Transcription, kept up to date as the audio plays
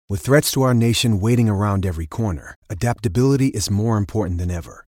With threats to our nation waiting around every corner, adaptability is more important than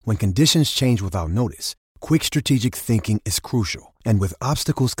ever. When conditions change without notice, quick strategic thinking is crucial. And with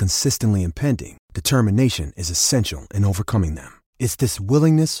obstacles consistently impending, determination is essential in overcoming them. It's this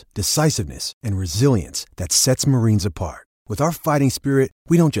willingness, decisiveness, and resilience that sets Marines apart. With our fighting spirit,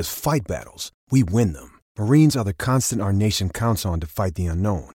 we don't just fight battles, we win them. Marines are the constant our nation counts on to fight the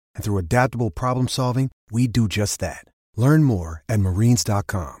unknown. And through adaptable problem solving, we do just that. Learn more at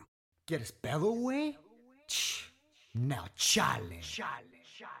marines.com. ¿Quieres pedo, güey? Now chale.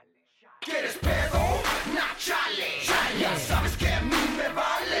 ¿Quieres pedo? Nah, chale. Ya sabes que a mí me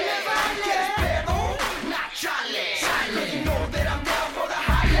vale. ¿Quieres pedo? Nah, chale. But you know that I'm down for the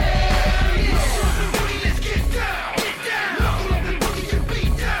high. Knuckle up and boogie, let's get down. Knuckle up and boogie, get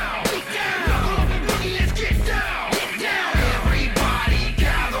beat down. Knuckle up and boogie, let's get down. Everybody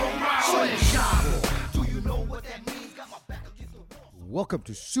gather round. Chavo, do you know what that means? Got my back against the wall. Welcome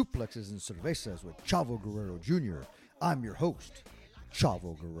to Suplexes and Cervezas with Chavo Guerrero Jr. I'm your host,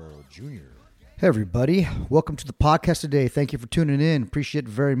 Chavo Guerrero Jr. Hey, everybody. Welcome to the podcast today. Thank you for tuning in. Appreciate it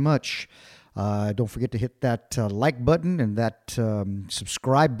very much. Don't forget to hit that like button and that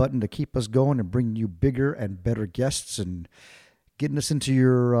subscribe button to keep us going and bring you bigger and better guests and getting us into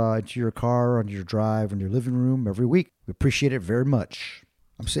your car, on your drive, in your living room every week. We appreciate it very much.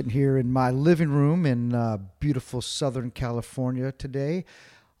 I'm sitting here in my living room in beautiful Southern California today.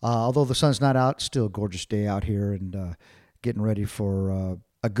 Although the sun's not out, still a gorgeous day out here, and getting ready for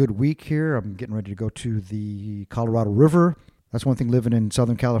a good week here. I'm getting ready to go to the Colorado River. That's one thing living in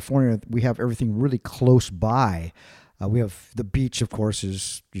Southern California. We have everything really close by. We have the beach, of course,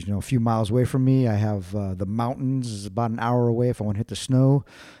 is a few miles away from me. I have the mountains is about an hour away if I want to hit the snow.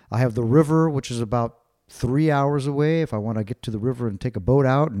 I have the river, which is about 3 hours away if I want to get to the river and take a boat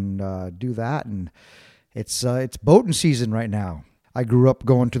out and do that. And it's boating season right now. I grew up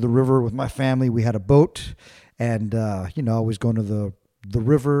going to the river with my family. We had a boat, and always going to the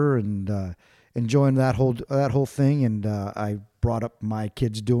river and enjoying that whole thing. And I brought up my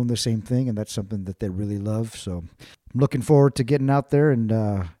kids doing the same thing, and that's something that they really love. So I'm looking forward to getting out there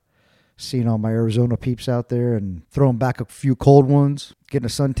and seeing all my Arizona peeps out there and throwing back a few cold ones, getting a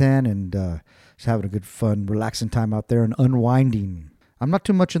suntan, and just having a good, fun, relaxing time out there and unwinding. I'm not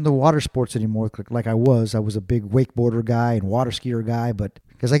too much in the water sports anymore like I was. I was a big wakeboarder guy and water skier guy, but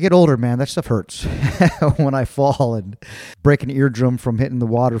as I get older, man, that stuff hurts when I fall and break an eardrum from hitting the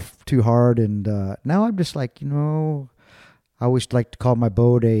water too hard. And now I'm just like, I always like to call my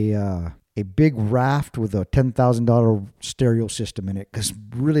boat a big raft with a $10,000 stereo system in it, because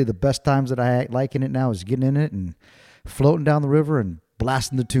really the best times that I like in it now is getting in it and floating down the river and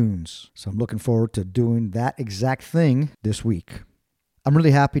blasting the tunes. So I'm looking forward to doing that exact thing this week. I'm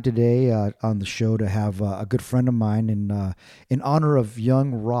really happy today on the show to have a good friend of mine in honor of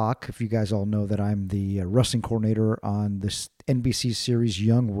Young Rock. If you guys all know that I'm the wrestling coordinator on this NBC series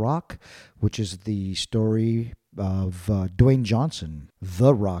Young Rock, which is the story of Dwayne Johnson,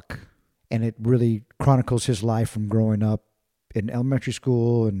 The Rock. And it really chronicles his life from growing up in elementary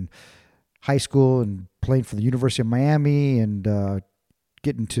school and high school and playing for the University of Miami and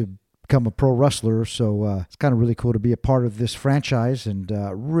getting to become a pro wrestler. So it's kind of really cool to be a part of this franchise, and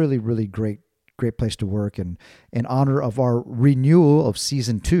really, really great place to work. And in honor of our renewal of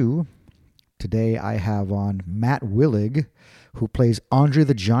season 2, today I have on Matt Willig, who plays Andre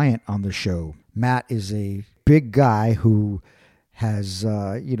the Giant on the show. Matt is a big guy who has,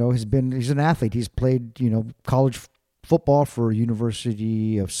 he's an athlete. He's played, college football for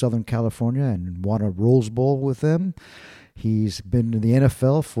University of Southern California and won a Rose Bowl with them. He's been in the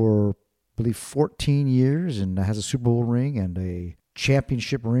NFL for, I believe, 14 years and has a Super Bowl ring and a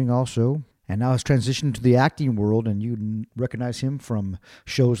championship ring also. And now has transitioned to the acting world, and you recognize him from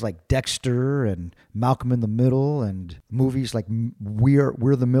shows like Dexter and Malcolm in the Middle and movies like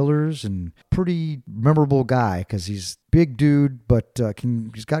We're the Millers. And pretty memorable guy because he's big dude, but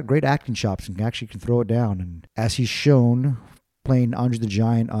he's got great acting chops and actually can throw it down. And as he's shown playing Andre the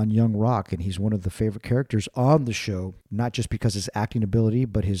Giant on Young Rock, and he's one of the favorite characters on the show, not just because of his acting ability,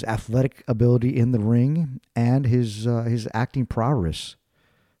 but his athletic ability in the ring and his acting prowess.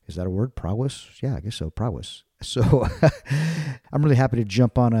 Is that a word? Prowess? Yeah, I guess so. Prowess. So I'm really happy to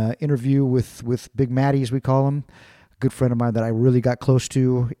jump on an interview with Big Matty, as we call him, a good friend of mine that I really got close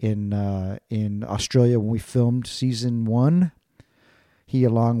to in Australia when we filmed season 1. He,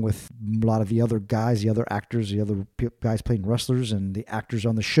 along with a lot of the other guys, the other actors, the other guys playing wrestlers, and the actors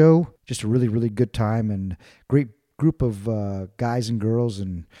on the show, just a really, really good time and great group of guys and girls,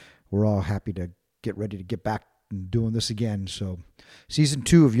 and we're all happy to get ready to get back and doing this again. So season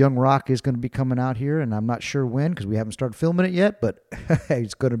 2 of Young Rock is going to be coming out here, and I'm not sure when because we haven't started filming it yet, but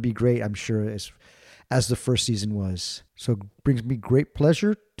it's going to be great, I'm sure, as the first season was. So it brings me great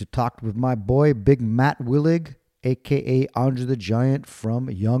pleasure to talk with my boy, Big Matt Willig, a.k.a. Andre the Giant from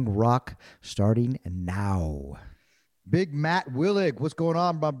Young Rock, starting now. Big Matt Willig, what's going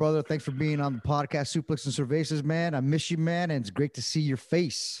on, my brother? Thanks for being on the podcast, Suplex and Cervezas, man. I miss you, man, and it's great to see your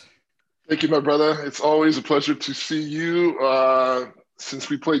face. Thank you, my brother. It's always a pleasure to see you. Since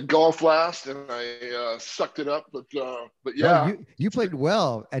we played golf last, and I sucked it up, but yeah, no, you played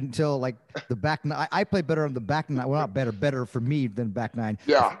well until like the back nine. I played better on the back nine. Well, not better for me than back nine.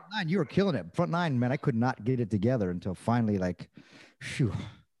 Yeah, front nine, you were killing it. Front nine, man, I could not get it together until finally, like, phew.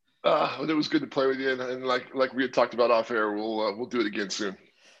 It was good to play with you, and like we had talked about off air, we'll do it again soon.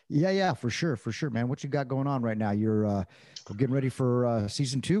 Yeah, for sure, man. What you got going on right now? You're we're getting ready for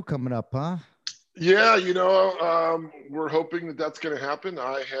season 2 coming up, huh? Yeah, we're hoping that that's going to happen.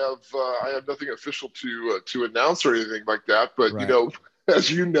 I have nothing official to announce or anything like that, but right. As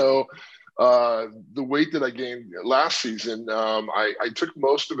the weight that I gained last season, I took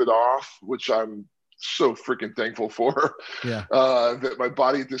most of it off, which I'm so freaking thankful for. Yeah. That my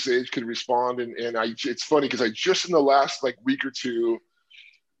body at this age could respond, and it's funny because I just in the last week or two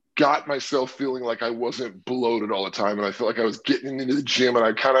got myself feeling like I wasn't bloated all the time. And I felt like I was getting into the gym and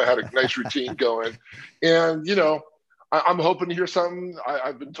I kind of had a nice routine going. And, I'm hoping to hear something.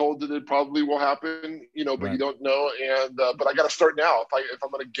 I've been told that it probably will happen, but right. You don't know. And, but I got to start now. If I'm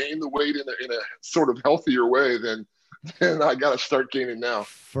going to gain the weight in a sort of healthier way, then I got to start gaining now.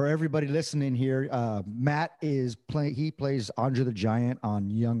 For everybody listening here, Matt he plays Andre the Giant on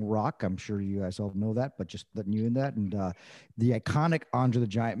Young Rock. I'm sure you guys all know that, but just letting you in that. And the iconic Andre the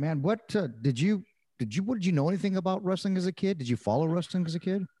Giant, man, what did you know anything about wrestling as a kid? Did you follow wrestling as a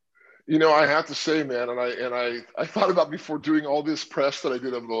kid? I have to say, man, and I thought about before doing all this press that I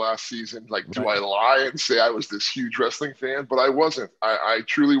did over the last season, like, right. Do I lie and say I was this huge wrestling fan? But I wasn't. I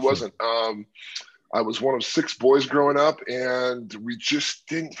truly wasn't. I was one of 6 boys growing up, and we just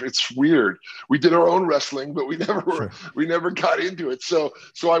didn't. It's weird. We did our own wrestling, but we never got into it. So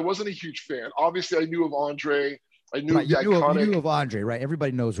I wasn't a huge fan. Obviously, I knew of Andre. I knew right, of the iconic. You knew of Andre, right?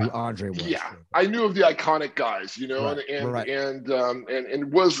 Everybody knows who Andre was. Yeah, I knew of the iconic guys, right.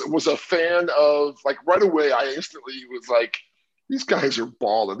 and was a fan of, like, right away. I instantly was like, these guys are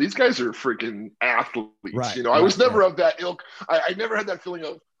balling. These guys are freaking athletes. Right, I was never of that ilk. I never had that feeling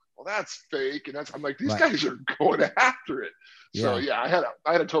of, well, that's fake, and I'm like, these guys are going after it. So yeah, I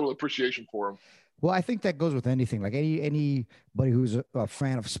had a total appreciation for them. Well, I think that goes with anything. Like anybody who's a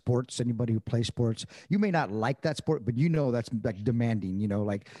fan of sports, anybody who plays sports, you may not like that sport, but that's like demanding.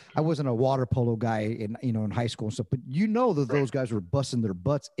 Like I wasn't a water polo guy in high school and stuff, but that those guys were busting their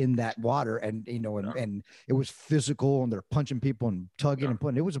butts in that water, and and it was physical, and they're punching people and tugging and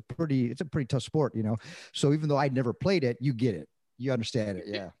putting. It's a pretty tough sport, So even though I never played it, you get it, you understand it,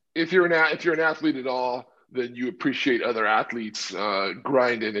 yeah. If you're an athlete at all, then you appreciate other athletes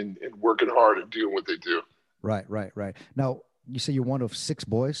grinding and working hard and doing what they do. Right. Now, you say you're one of 6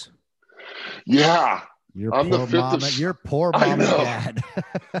 boys? Yeah. I'm the 5th of your poor mom and dad.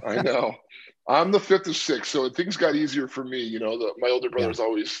 I know. I'm the 5th of 6, so things got easier for me. My older brothers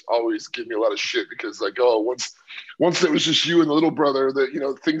always give me a lot of shit because, like, oh, once it was just you and the little brother,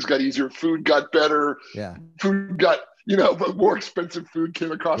 that things got easier, food got better, food got but more expensive food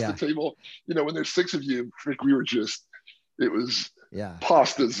came across the table. When there's 6 of you, we were it was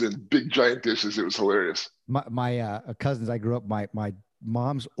pastas and big giant dishes. It was hilarious. My cousins, I grew up, my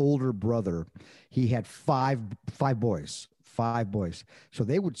mom's older brother, he had 5 boys. 5 boys. So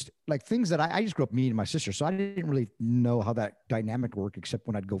they would like things that I just grew up, me and my sister. So I didn't really know how that dynamic worked except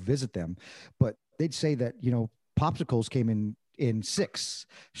when I'd go visit them. But they'd say that, popsicles came in 6.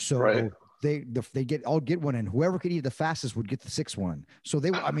 So right. They get one, and whoever could eat the fastest would get the 6th one. So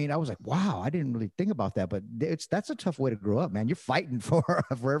I was like, wow, I didn't really think about that, but that's a tough way to grow up, man. You're fighting for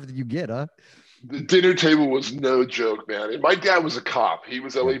everything you get, huh? The dinner table was no joke, man. And my dad was a cop. He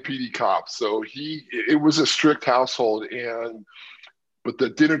was LAPD cop. So it was a strict household. But the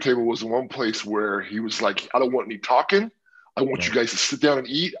dinner table was one place where he was like, I don't want any talking. I want you guys to sit down and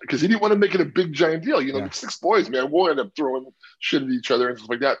eat, because he didn't want to make it a big giant deal. 6 boys, man, we'll end up throwing shit at each other and stuff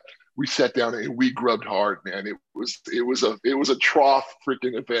like that. We sat down and we grubbed hard, man. It was a trough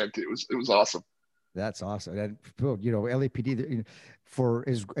freaking event. It was awesome. That's awesome. And LAPD, for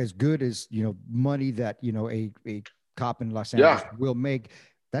as good as money that a cop in Los Angeles will make,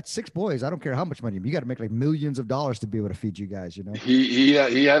 that's 6 boys. I don't care how much money you got to make, like millions of dollars to be able to feed you guys. He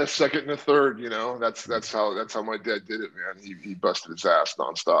had a second and a third. That's how my dad did it, man. He busted his ass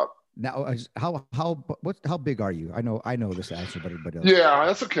nonstop. Now, how big are you? I know this answer, but everybody else. Yeah,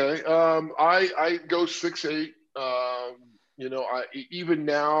 that's okay. I go 6'8". Even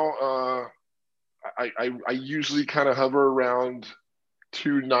now, I usually kind of hover around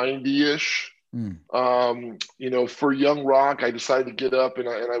 290-ish. For Young Rock, I decided to get up, and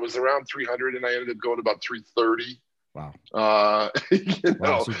I was around 300, and I ended up going about 330. Wow. Wow.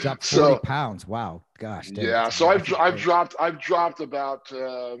 So you dropped 40 pounds. Wow. Gosh. Dang, Yeah. So I've dropped about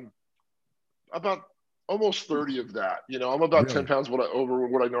almost 30 of that. I'm about Really? 10 pounds over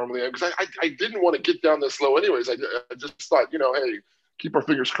what I normally am, because I didn't want to get down this low anyways. I just thought, hey, keep our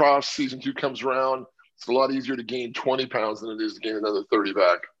fingers crossed. Season 2 comes around. It's a lot easier to gain 20 pounds than it is to gain another 30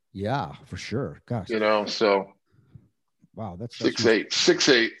 back. Yeah, for sure. Gosh. So wow, that's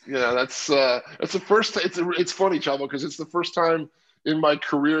 6'8". Yeah, that's the first. It's funny, Chavo, because it's the first time in my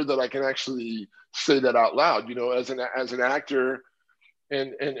career that I can actually say that out loud. As an actor,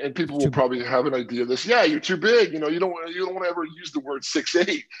 and people will probably have an idea of this. Yeah, you're too big. You don't want to ever use the word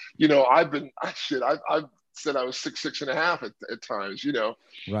 6'8". I've said I was 6'6.5" at times.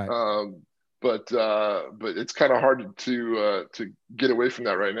 Right. But it's kind of hard to get away from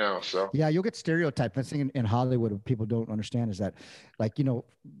that right now. So yeah, you'll get stereotyped. That's the thing in Hollywood what people don't understand is that,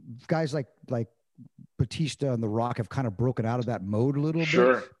 guys like Batista and The Rock have kind of broken out of that mode a little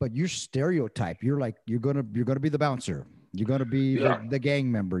bit. But you're stereotyped. You're gonna be the bouncer. You're gonna be the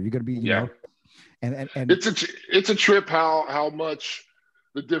gang member. You're gonna be and it's a trip how much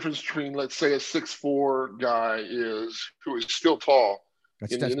the difference between, let's say, a 6'4" guy who is still tall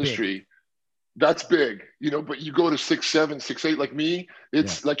in the industry. Big. That's big, but you go to 6'7", 6'8", like me,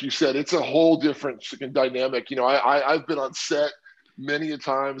 it's like you said, it's a whole different dynamic. I've been on set many a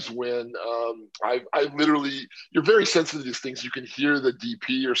times when I literally, you're very sensitive to these things. You can hear the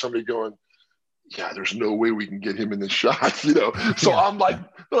DP or somebody going, yeah, there's no way we can get him in this shot, So I'm like,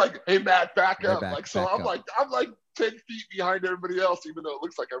 hey, Matt, back up. I'm like 10 feet behind everybody else, even though it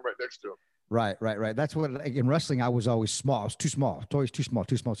looks like I'm right next to him. Right. That's what, in wrestling, I was always small. I was too small. Always too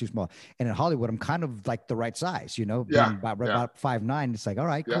small. And in Hollywood, I'm kind of like the right size, about 5'9". It's like, all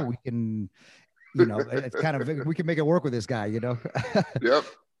right, cool. We can, it's kind of, we can make it work with this guy, Yep.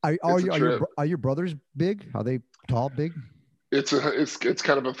 Are your brothers big? Are they tall, big? It's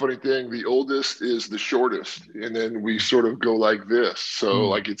kind of a funny thing. The oldest is the shortest, and then we sort of go like this.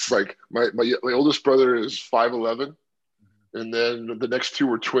 So it's like my oldest brother is 5'11". And then the next two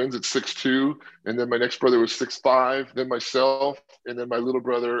were twins at 6'2", and then my next brother was 6'5", then myself, and then my little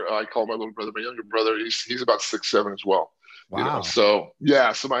brother, I call my little brother, my younger brother, he's about 6'7" as well. Wow. So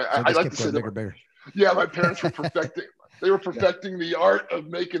I like to say that. Yeah, my parents were perfecting. They were perfecting the art of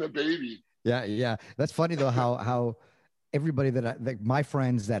making a baby. Yeah. That's funny though how everybody that my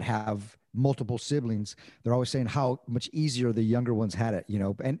friends that have multiple siblings, they're always saying how much easier the younger ones had it.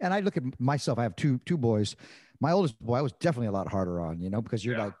 And I look at myself. I have two boys. My oldest boy, I was definitely a lot harder on, because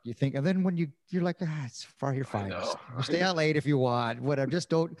you're like, you think, and then when you're like, it's far, you're fine. You stay out late if you want, whatever. Just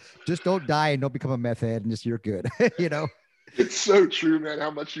don't die and don't become a meth head, and you're good. It's so true, man.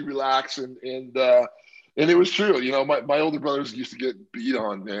 How much you relax and it was true. My older brothers used to get beat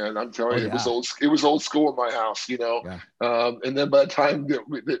on, man. I'm telling you, it was old school in my house, and then by the time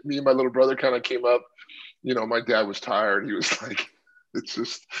that me and my little brother kind of came up, my dad was tired. He was like, it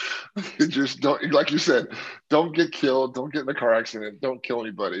just don't, like you said, don't get killed, don't get in a car accident, don't kill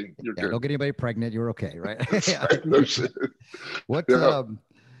anybody. You're good. Don't get anybody pregnant. You're okay, right? Right. No shit. What?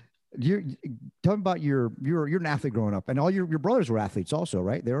 You tell me about you're an athlete growing up, and all your brothers were athletes also,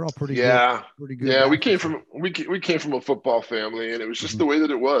 right? They were all pretty good. Yeah, we came from a football family, and it was just the way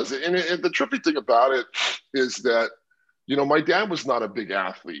that it was. And the trippy thing about it is that, my dad was not a big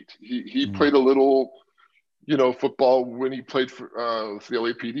athlete. He played a little, football when he played for the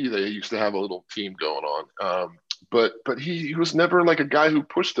LAPD. They used to have a little team going on. But he was never like a guy who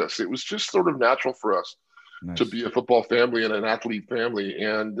pushed us. It was just sort of natural for us to be a football family and an athlete family.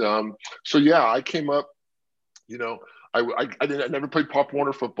 And I came up, I never played Pop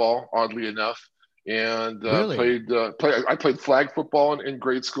Warner football, oddly enough. And really? I played flag football in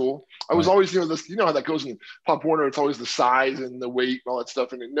grade school. I was always, how that goes in Pop Warner. It's always the size and the weight and all that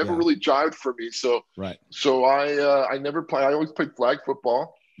stuff, and it never really jived for me. So I never played. I always played flag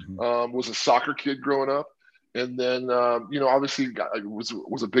football. Was a soccer kid growing up, and then obviously I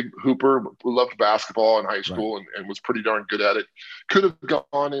was a big hooper. Loved basketball in high school and was pretty darn good at it. Could have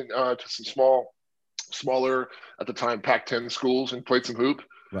gone in to some smaller at the time Pac-10 schools and played some hoop.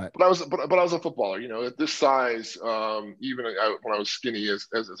 Right. But I was a footballer, at this size, even when I was skinny as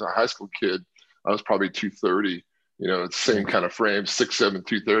a high school kid, I was probably 230, it's the same kind of frame, 6'7",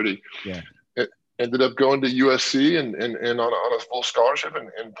 230. Yeah. ended up going to USC and on a full scholarship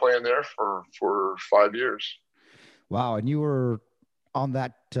and playing there for 5 years. Wow. And you were on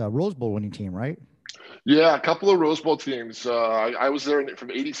that Rose Bowl winning team, right? Yeah, a couple of Rose Bowl teams. I was there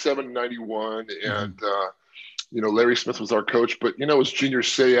from 87 to 91, and Larry Smith was our coach, but it was Junior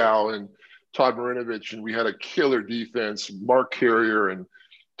Seau and Todd Marinovich, and we had a killer defense. Mark Carrier and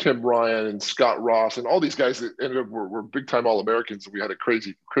Tim Ryan and Scott Ross and all these guys that ended up were big time All-Americans, and we had a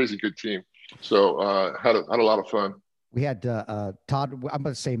crazy good team. So had a lot of fun. We had Todd. I'm about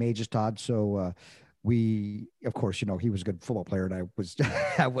the same age as Todd, so we, of course, he was a good football player, and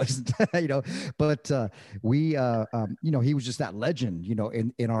I wasn't, but we, he was just that legend,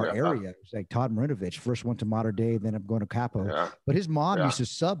 in our area. It was like Todd Marinovich first went to Mater Dei, then I'm going to Capo, but his mom used to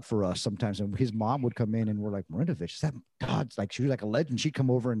sub for us sometimes. And his mom would come in and we're like, Marinovich, is that Todd's, like, she was like a legend. She'd come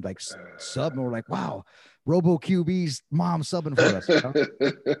over and like sub, and we're like, wow, Robo QB's mom subbing for us.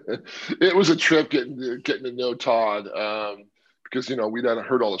 It was a trip getting to know Todd. Because we'd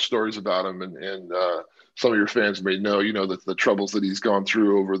heard all the stories about him, and some of your fans may know, the troubles that he's gone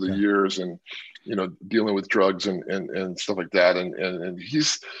through over the years, and dealing with drugs and stuff like that, and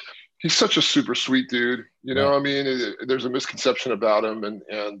he's such a super sweet dude. I mean, there's a misconception about him, and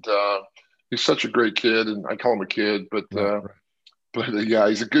he's such a great kid, and I call him a kid, but yeah,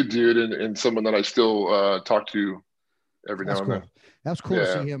 he's a good dude, and someone that I still talk to every now and then. That was cool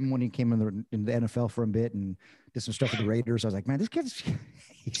to see him when he came in the NFL for a bit and did some stuff with the Raiders. I was like, man, this kid's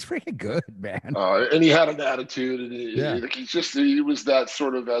he's freaking good, man. And he had an attitude, and he was that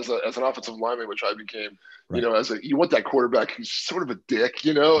sort of as an offensive lineman, which I became. You want that quarterback who's sort of a dick,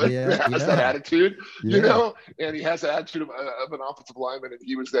 and has that attitude, and he has the attitude of an offensive lineman, and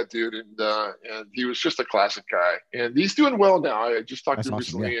he was that dude, and he was just a classic guy, and he's doing well now. I just talked to him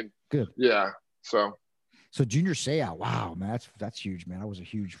recently, and good, So Junior Seau, wow, man, that's huge, man. I was a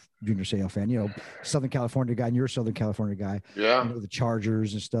huge Junior Seau fan. Southern California guy, and you're a Southern California guy. Yeah. The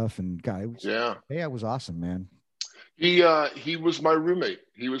Chargers and stuff, and guy. It was awesome, man. He was my roommate.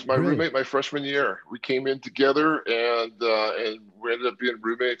 He was my roommate my freshman year. We came in together, and we ended up being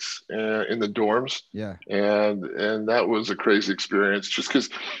roommates in the dorms. Yeah. And that was a crazy experience, just because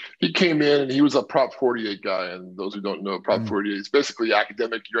he came in and he was a Prop 48 guy. And those who don't know, Prop 48 is basically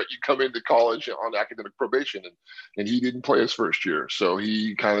academic. You come into college on academic probation, and he didn't play his first year. So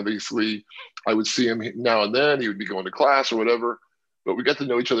he kind of basically, I would see him now and then. He would be going to class or whatever. But we got to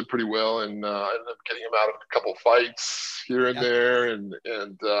know each other pretty well, and I ended up getting him out of a couple fights here and there, and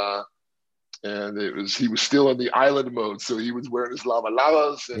he was still in the island mode, so he was wearing his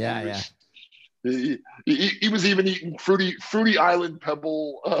lavas, and he was even eating fruity island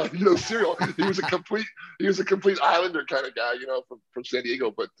pebble cereal. He was a complete islander kind of guy, from San Diego.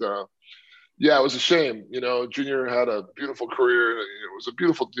 But it was a shame. Junior had a beautiful career. It was a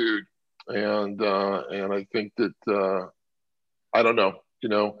beautiful dude, and I think that. I don't know,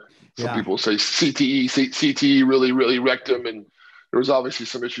 some people say CTE really, really wrecked him. And there was obviously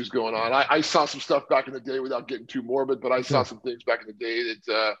some issues going on. I saw some stuff back in the day without getting too morbid, but I saw some things back in the day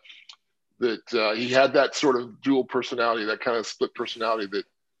that he had that sort of dual personality, that kind of split personality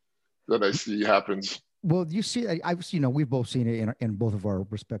that I see happens. Well, you see, we've both seen it in both of our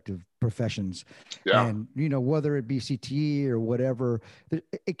respective professions. Yeah. And, whether it be CTE or whatever,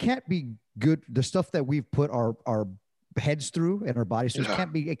 it can't be good. The stuff that we've put our heads through and our bodies through,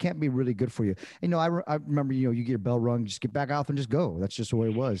 it can't be really good for you. I remember, you get your bell rung, just get back out and just go. That's just the way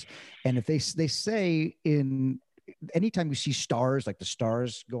it was. And if they say anytime you see stars, like the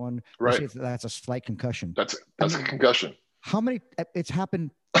stars going, right, that's a slight concussion. That's a concussion. How many? It's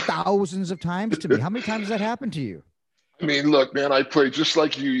happened thousands of times to me. How many times has that happened to you? I mean, look, man, I played just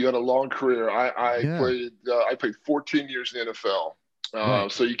like you. You had a long career. I played 14 years in the NFL.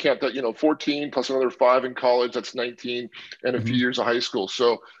 So you can't, 14 plus another 5 in college, that's 19, and a few years of high school.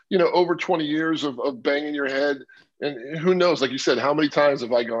 So, over 20 years of banging your head, and who knows, like you said, how many times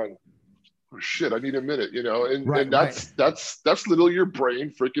have I gone, oh shit, I need a minute, and that's literally your brain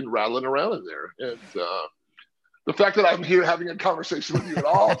freaking rattling around in there. And, the fact that I'm here having a conversation with you at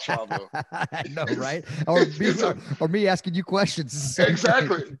all, Chavo. I know, right? Or me asking you questions.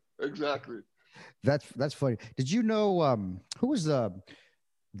 Exactly. That's funny. Did you know who was the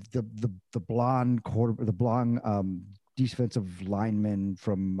blonde defensive lineman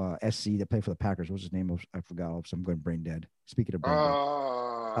from SC that played for the Packers? What was his name? I forgot. So I'm going brain dead. Speaking of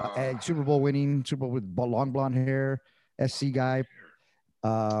brain dead, Super Bowl with long blonde hair, SC guy.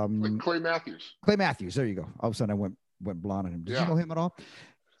 Like Clay Matthews. Clay Matthews. There you go. All of a sudden I went blonde on him. Did you know him at all?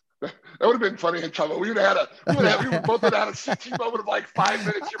 That would have been funny, Chavo. We would both have had a CT moment of like 5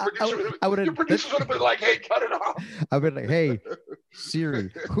 minutes. Your producers would have been like, "Hey, cut it off." I would like, "Hey,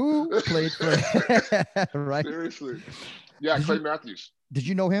 Siri, who played for?" Right? Seriously, yeah, Clay Matthews. Did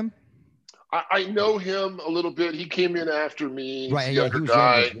you know him? I know him a little bit. He came in after me. He's Right, a yeah, younger he was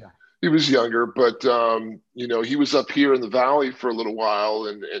guy. younger, yeah. He was younger, but he was up here in the Valley for a little while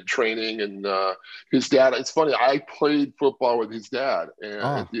and training. And his dad. It's funny. I played football with his dad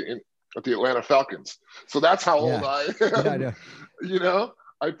at the Atlanta Falcons. So that's how old I am. Yeah, I know. You know,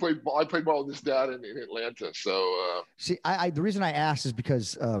 I played ball with his dad in Atlanta. So see, the reason I asked is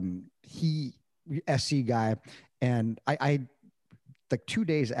because he SC guy, and I like 2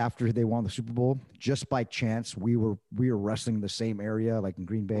 days after they won the Super Bowl, just by chance, we were wrestling in the same area, like in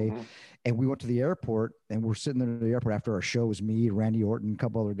Green Bay, and we went to the airport, and we're sitting there at the airport after our show. It was me, Randy Orton, a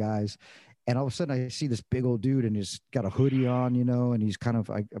couple other guys, and all of a sudden I see this big old dude, and he's got a hoodie on, you know, and he's kind of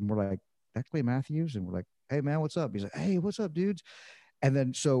and we're like, "That Clay Matthews?" And we're like, "Hey man, what's up?" He's like, "Hey, what's up, dudes?" And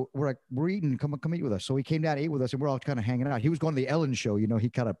then so we're like, "We're eating, come eat with us." So he came down, ate with us, and we're all kind of hanging out. He was going to the Ellen show, you know. He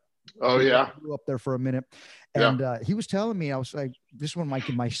kind of grew up there for a minute, and he was telling me, I was like, this one,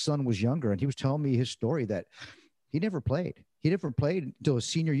 my son was younger, and he was telling me his story that he never played until his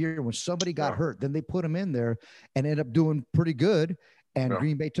senior year when somebody got hurt. Then they put him in there and ended up doing pretty good, and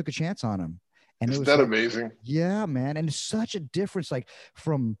Green Bay took a chance on him. And Isn't it was that like, amazing? Yeah, man. And it's such a difference, like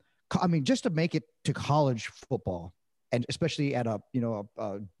from, I mean, just to make it to college football, and especially at a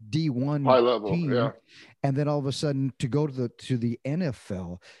D1 high level team, and then all of a sudden to go to the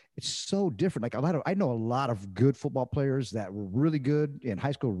NFL, it's so different. Like I know a lot of good football players that were really good in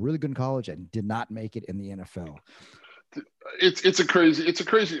high school, really good in college, and did not make it in the NFL. It's a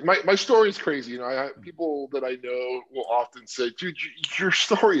crazy. My story is crazy. You know, people that I know will often say, "Dude, your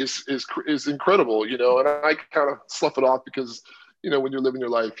story is incredible." You know, and I kind of slough it off because, you know, when you're living your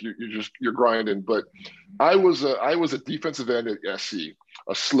life, you're grinding. But I was a defensive end at SC,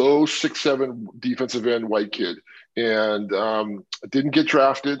 a slow 6'7" defensive end white kid, and didn't get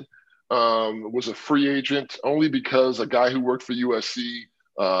drafted. Was a free agent only because a guy who worked for USC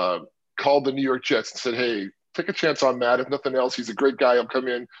called the New York Jets and said, "Hey, take a chance on Matt. If nothing else, he's a great guy. He'll come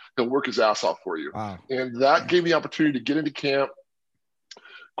in. He'll work his ass off for you." Wow. And that gave me the opportunity to get into camp.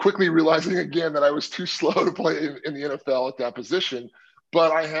 Quickly realizing again that I was too slow to play in the NFL at that position,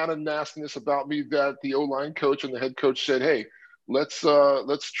 but I had a nastiness about me that the O-line coach and the head coach said, "Hey, let's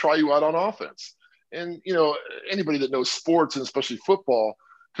try you out on offense." And you know, anybody that knows sports and especially football,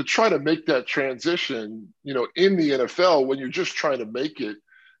 to try to make that transition, you know, in the NFL when you're just trying to make it,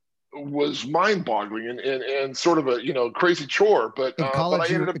 was mind-boggling and sort of a, you know, crazy chore. But in college,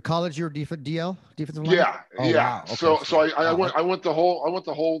 you were DL defensive line. Yeah, Wow. Okay, so I went the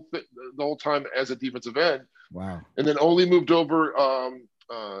whole time as a defensive end. Wow. And then only moved over.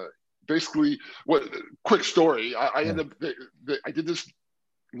 Basically, quick story. I ended up. I did this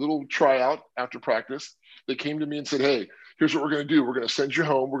little tryout after practice. They came to me and said, "Hey, here's what we're going to do. We're going to send you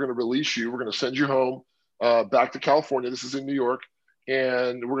home. We're going to release you. We're going to send you home back to California. This is in New York.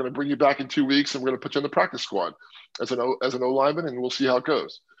 And we're going to bring you back in 2 weeks, and we're going to put you in the practice squad as an O lineman, and we'll see how it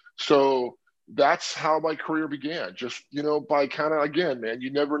goes." So that's how my career began. Just, you know, by kind of, again, man,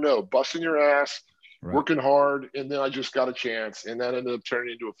 you never know, busting your ass, working hard, and then I just got a chance, and that ended up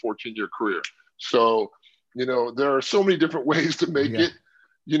turning into a 14-year career. So, you know, there are so many different ways to make it.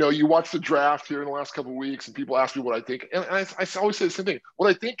 You know, you watch the draft here in the last couple of weeks, and people ask me what I think, and I always say the same thing. What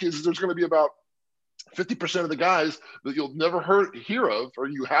I think is there's going to be about 50% of the guys that you'll never hear of, or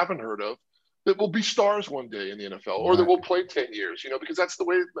you haven't heard of, that will be stars one day in the NFL, or that will play 10 years, you know, because that's the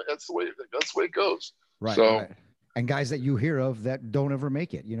way it goes. Right. So, right. And guys that you hear of that don't ever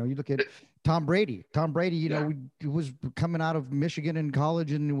make it. You know, you look at Tom Brady. Tom Brady, you know, he was coming out of Michigan in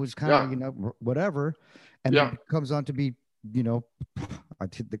college and was kind of, you know, whatever. And then comes on to be, you know,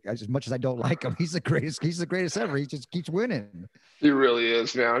 as much as I don't like him, he's the greatest ever. He just keeps winning. He really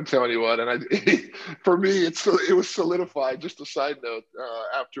is, man. I'm telling you what. And for me, it was solidified. Just a side note,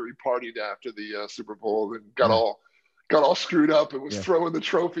 after he partied after the Super Bowl and got all screwed up and was throwing the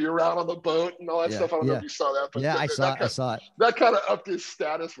trophy around on the boat and all that stuff. I don't know if you saw that, but I saw it. That kind of upped his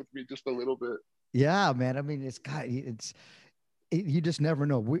status with me just a little bit. Yeah, man. I mean, you just never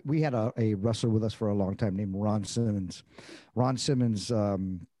know. We had a wrestler with us for a long time named Ron Simmons. Ron Simmons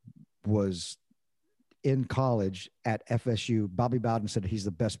was in college at FSU. Bobby Bowden said he's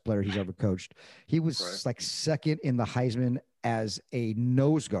the best player he's ever coached. He was like second in the Heisman as a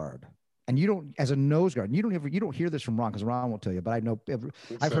nose guard. And you don't hear this from Ron, because Ron won't tell you, but I know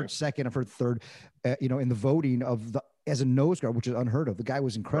I've heard second, I've heard third, you know, in the voting as a nose guard, which is unheard of. The guy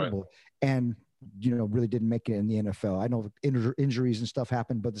was incredible. And really didn't make it in the NFL. I know injuries and stuff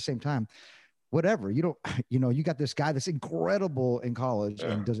happened, but at the same time, whatever, you don't, you got this guy that's incredible in college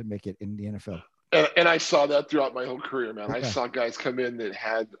and doesn't make it in the NFL. And I saw that throughout my whole career, man. I saw guys come in that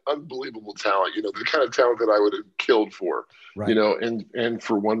had unbelievable talent, the kind of talent that I would have killed for, right. And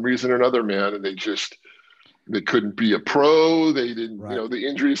for one reason or another, man, and they couldn't be a pro. They didn't, right. The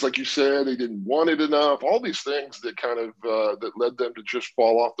injuries, like you said, they didn't want it enough. All these things that kind of that led them to just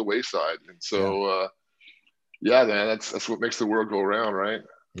fall off the wayside. And so, man, that's what makes the world go around, right?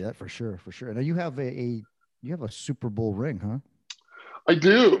 Yeah, for sure. Now you have a Super Bowl ring, huh? I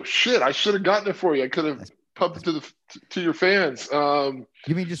do. Shit, I should have gotten it for you. I could have pumped it to your fans. You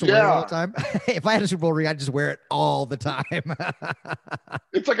mean just wear it all the time? If I had a Super Bowl ring, I'd just wear it all the time.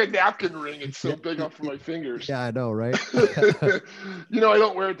 It's like a napkin ring. It's so big off of my fingers. Yeah, I know, right? I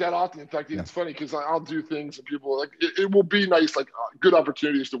don't wear it that often. In fact, it's funny because I'll do things and people like it will be nice, like good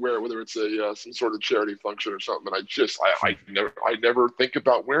opportunities to wear it, whether it's some sort of charity function or something. And I never think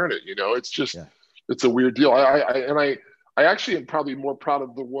about wearing it. It's just it's a weird deal. I actually am probably more proud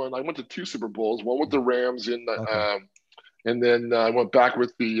of the one. I went to 2 Super Bowls, one with the Rams and then I went back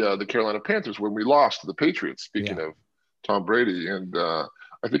with the Carolina Panthers when we lost to the Patriots, speaking of Tom Brady. And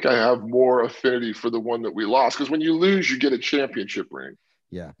I think I have more affinity for the one that we lost because when you lose, you get a championship ring.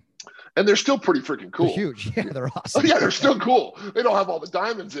 Yeah. And they're still pretty freaking cool. They're huge. Yeah, they're awesome. Yeah, they're still cool. They don't have all the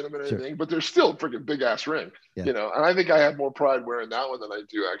diamonds in them and anything, but they're still a freaking big ass ring. Yeah. And I think I have more pride wearing that one than I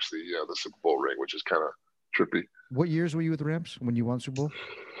do actually the Super Bowl ring, which is kind of trippy. What years were you with the Rams when you won Super Bowl?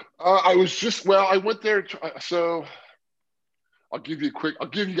 I went there. So I'll give you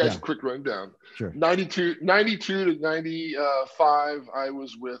guys a quick rundown. Sure. 92 to 95, I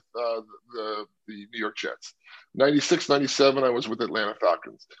was with the New York Jets. 96, 97, I was with Atlanta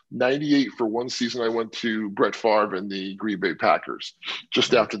Falcons. 98 for one season, I went to Brett Favre and the Green Bay Packers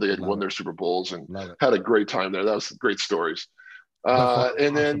just after they had won their Super Bowls and had a great time there. That was great stories.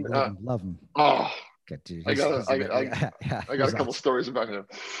 And then love him. Oh. I got a couple stories about him.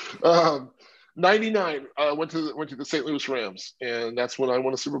 99, went to the St. Louis Rams, and that's when I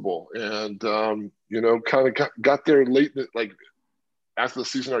won a Super Bowl. And kind of got there late, like after the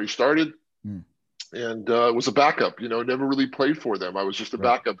season already started, and was a backup. Never really played for them. I was just a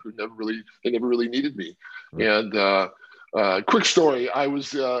backup who they never really needed me. Right. And quick story: I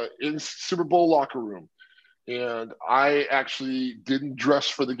was in Super Bowl locker room, and I actually didn't dress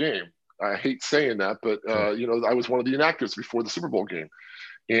for the game. I hate saying that, but I was one of the inactives before the Super Bowl game,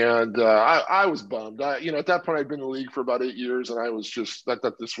 and I was bummed. At that point, I'd been in the league for about 8 years, and I was just I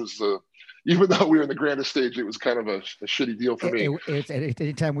thought this was even though we were in the grandest stage, it was kind of a shitty deal for me.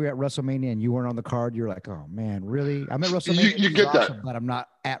 Anytime we were at WrestleMania and you weren't on the card, you're like, oh man, really? I'm at WrestleMania. You get awesome, that, but I'm not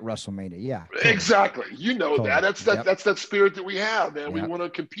at WrestleMania. Yeah, totally. Exactly. That's that spirit that we have, man. Yep. We want to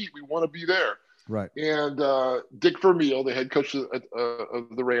compete. We want to be there. Right. And Dick Vermeil, the head coach of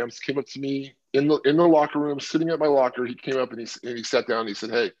the Rams, came up to me in the locker room, sitting at my locker. He came up and he sat down and he said,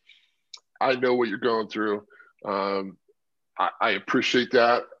 "Hey, I know what you're going through. I appreciate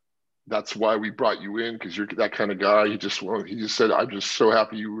that. That's why we brought you in, because you're that kind of guy." He just said, "I'm just so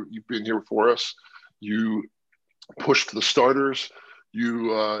happy you've been here for us. You pushed the starters.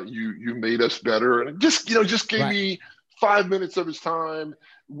 You made us better." And just gave me 5 minutes of his time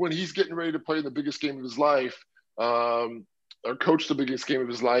when he's getting ready to play the biggest game of his life, or coach the biggest game of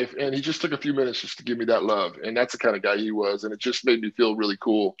his life. And he just took a few minutes just to give me that love. And that's the kind of guy he was. And it just made me feel really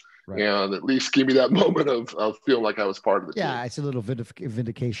cool. Right. And at least give me that moment of feeling like I was part of the team. Yeah, it's a little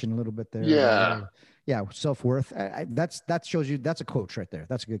vindication a little bit there. Yeah. Self-worth. That shows you that's a coach right there.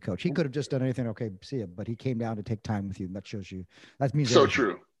 That's a good coach. He could have just done anything. Okay, see you. But he came down to take time with you. And that shows you. That means so everything.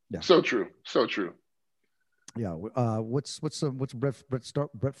 True. Yeah. So true. So true. Yeah. What's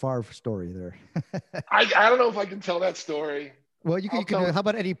Brett Favre story there? I don't know if I can tell that story. Well, you can do it. How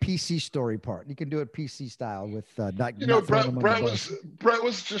about any PC story part? You can do it PC style with not. Brett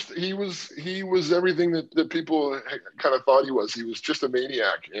was just he was everything that people kind of thought he was. He was just a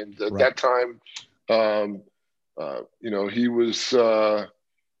maniac, and at that time, he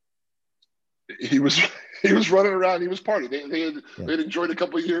was running around. He was partying. They'd enjoyed a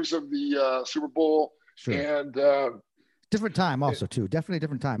couple of years of the Super Bowl. Sure. And different time also too. Definitely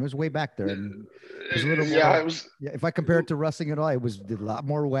different time. It was way back there. And it was a little more, if I compare it to wrestling at all, it was a lot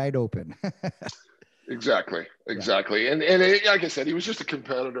more wide open. Exactly. And like I said, he was just a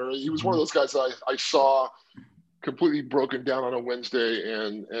competitor. He was one of those guys I saw completely broken down on a Wednesday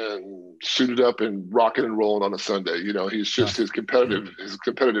and suited up and rocking and rolling on a Sunday. He's just his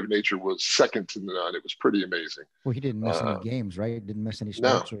competitive nature was second to none. It was pretty amazing. Well, he didn't miss any games, right? Didn't miss any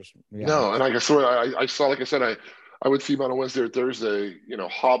starts. No. And like I saw, like I said, I would see him on a Wednesday or Thursday,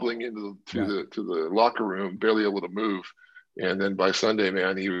 hobbling to the locker room, barely able to move. And then by Sunday,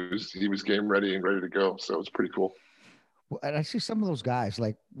 man, he was game ready and ready to go. So it was pretty cool. Well, and I see some of those guys,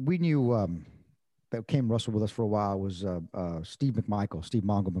 like we knew that came wrestle with us for a while was Steve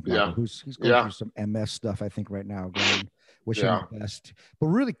Mongo McMichael, Yeah. he's going through some MS stuff, I think, right now. Wish him the best. But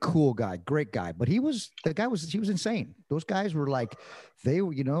really cool guy, great guy. But he was insane. Those guys were like, they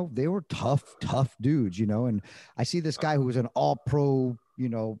were tough dudes, and I see this guy who was an all-pro,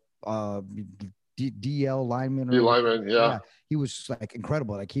 DL lineman. D lineman, yeah. He was like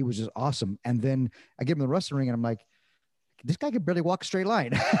incredible. Like he was just awesome. And then I get him in the wrestling ring and I'm like, this guy could barely walk a straight line.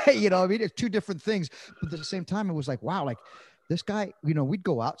 It's two different things. But at the same time, it was like, wow, like this guy, we'd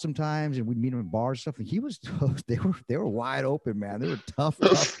go out sometimes and we'd meet him in bars and stuff. And they were wide open, man. They were tough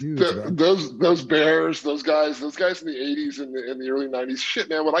dudes, man. Those Bears, those guys in the 80s and the early 90s. Shit,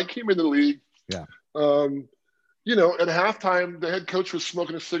 man, when I came into the league, at halftime, the head coach was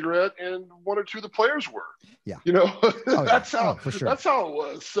smoking a cigarette and one or two of the players were. Yeah. That's how it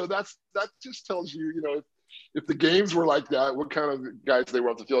was. So that just tells you, if the games were like that, what kind of guys they were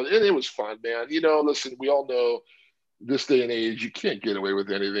off the field. And it was fun, man. Listen, we all know this day and age, you can't get away with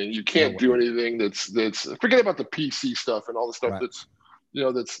anything. You can't do anything that's forget about the PC stuff and all the stuff that's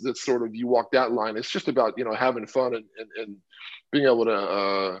sort of, you walk that line. It's just about, having fun and being able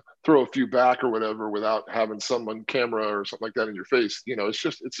to throw a few back or whatever without having someone camera or something like that in your face. It's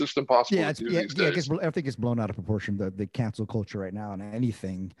just impossible. I think it's blown out of proportion. The cancel culture right now and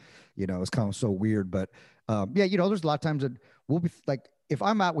anything, is kind of so weird. But there's a lot of times that we'll be like, if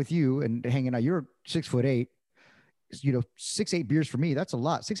I'm out with you and hanging out, you're 6'8", 6-8 beers for me, that's a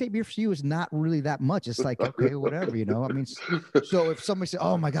lot. 6-8 beers for you is not really that much. It's like, okay, whatever, I mean, so if somebody said,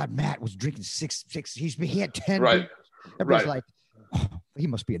 oh my God, Matt was drinking six, he had 10, right. Everybody's like, oh, he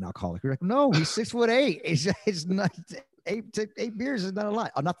must be an alcoholic. You're like, no, he's 6'8". It's not 8 beers is not a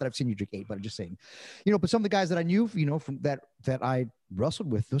lot. Not that I've seen you drink 8, but I'm just saying, but some of the guys that I knew, from that I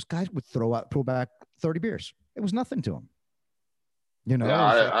wrestled with, those guys would throw back 30 beers. It was nothing to them.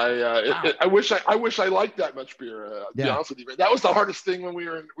 I wish I liked that much beer. To be honest with you, man. That was the hardest thing when we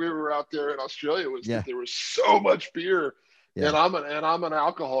were out there in Australia was that there was so much beer. Yeah. And I'm an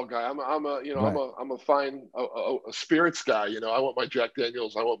alcohol guy. I'm a fine a spirits guy. I want my Jack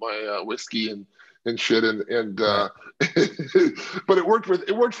Daniels. I want my whiskey and shit. But it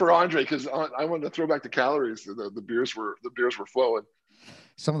worked for Andre because I wanted to throw back the calories. The beers were flowing.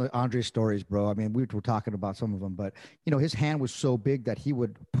 Some of the Andre stories, bro. I mean, we were talking about some of them, but his hand was so big that he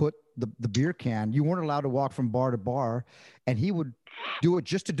would put the beer can. You weren't allowed to walk from bar to bar, and he would do it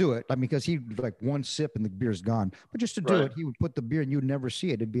just to do it. I mean, because he like one sip and the beer's gone, but just to do it, he would put the beer and you'd never see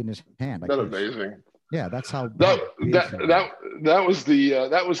it. It'd be in his hand. That's amazing. Yeah, that's how. That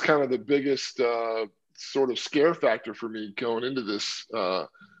was kind of the biggest sort of scare factor for me going into this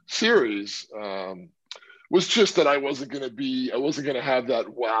series. Was just that I wasn't going to have that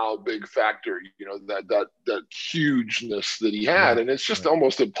wow big factor, that hugeness that he had. And it's just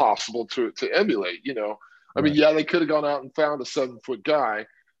almost impossible to emulate, I mean, they could have gone out and found a 7-foot guy,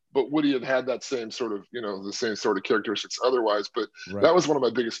 but would he have had that same sort of, the same sort of characteristics otherwise? But that was one of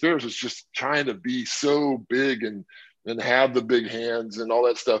my biggest fears, was just trying to be so big and have the big hands and all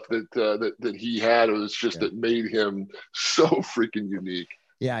that stuff that he had. It was just that made him so freaking unique.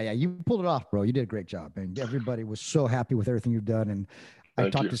 Yeah, you pulled it off, bro. You did a great job, and everybody was so happy with everything you've done. And I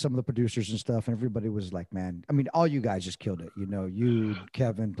talked to some of the producers and stuff, and everybody was like, "Man, I mean, all you guys just killed it." You,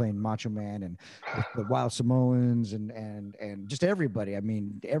 Kevin playing Macho Man, and the Wild Samoans, and just everybody. I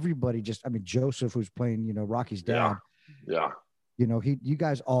mean, Joseph, who's playing, Rocky's dad. Yeah. You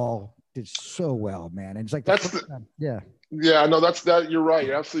guys all did so well, man. And it's like Yeah, no, that's that. You're right.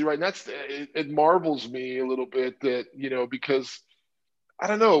 You're absolutely right. And it marvels me a little bit that because. I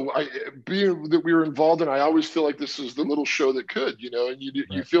don't know. Being that we were involved in, I always feel like this is the little show that could, and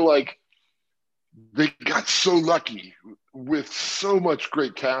you feel like they got so lucky with so much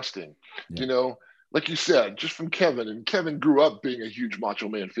great casting, like you said, just from Kevin. And Kevin grew up being a huge Macho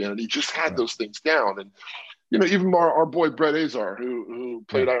Man fan, and he just had those things down. And even our boy Brett Azar, who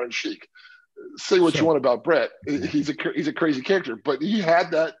played Iron Sheik. Say what you want about Brett, he's a crazy character, but he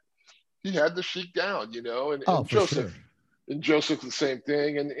had the Sheik down, and Joseph. Sure. And Joseph, the same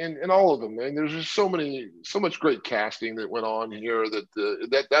thing, and all of them. And there's just so much great casting that went on here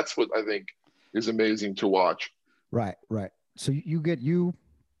that's what I think is amazing to watch. Right. So you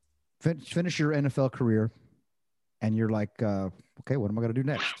finish your NFL career, and you're like, okay, what am I going to do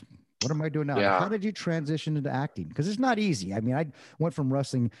next? What am I doing now? Yeah. How did you transition into acting? Because it's not easy. I mean, I went from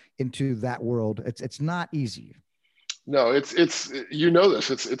wrestling into that world. It's not easy. No, it's you know this.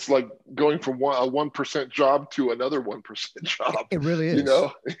 It's like going from a 1% job to another 1% job. It really is. You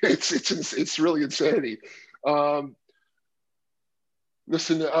know, it's really insanity. Um,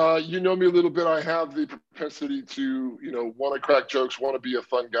 Listen, you know me a little bit. I have the propensity to, want to crack jokes, want to be a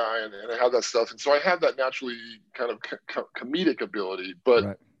fun guy, and I have that stuff. And so I have that naturally kind of comedic ability. But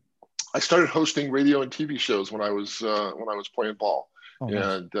Right. I started hosting radio and TV shows when I was playing ball, Oh, nice.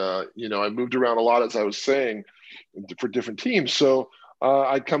 and I moved around a lot, as I was saying, for different teams. So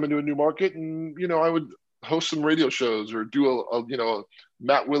I'd come into a new market, and I would host some radio shows or do a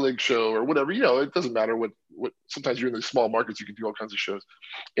Matt Willig show or whatever. It doesn't matter what. Sometimes you're in these small markets, you can do all kinds of shows,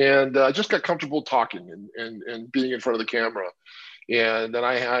 and I just got comfortable talking and being in front of the camera. And then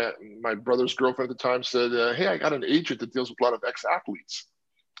I had my brother's girlfriend at the time said, "Hey, I got an agent that deals with a lot of ex-athletes.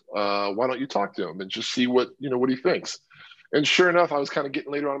 Why don't you talk to him and just see what he thinks?" And sure enough, I was kind of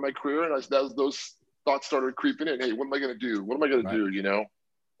getting later on in my career, and those thoughts started creeping in. Hey, what am I going to do? What am I going to do?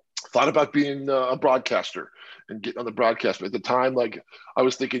 Thought about being a broadcaster and getting on the broadcast. But at the time, like I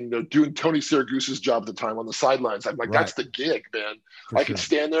was thinking, doing Tony Siragusa's job at the time on the sidelines. I'm like, that's the gig, man. I can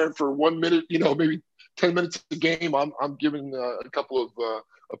stand there for 1 minute, maybe 10 minutes a game. I'm giving a couple of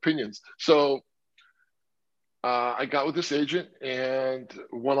opinions. So I got with this agent, and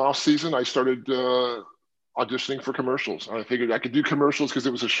one off season, I started auditioning for commercials. I figured I could do commercials because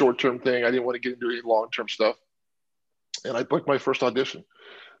it was a short-term thing. I didn't want to get into any long-term stuff. And I booked my first audition.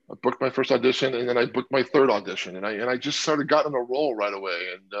 And then I booked my third audition, and I just sort of got on a roll right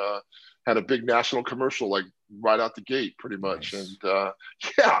away, and had a big national commercial like right out the gate, pretty much. Nice. And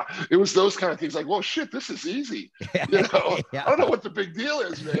it was those kind of things like, well, shit, this is easy. I don't know what the big deal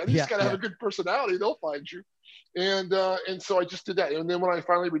is, man. You just gotta have a good personality; they'll find you. And so I just did that. And then when I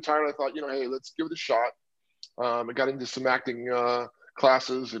finally retired, I thought, hey, let's give it a shot. I got into some acting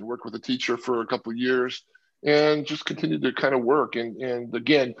classes and worked with a teacher for a couple of years. And just continued to kind of work. And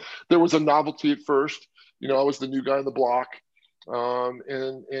again, there was a novelty at first. I was the new guy on the block.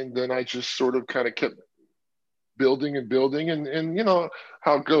 And then I just sort of kind of kept building and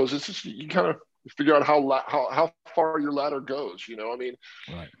how it goes. It's just, you kind of figure out how far your ladder goes,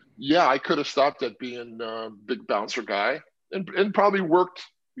 Right. Yeah, I could have stopped at being a big bouncer guy and probably worked,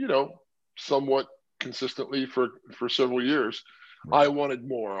 somewhat consistently for several years. Right. I wanted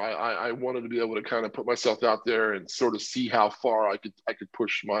more. I wanted to be able to kind of put myself out there and sort of see how far I could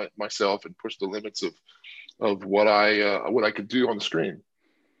push myself and push the limits of what I could do on the screen.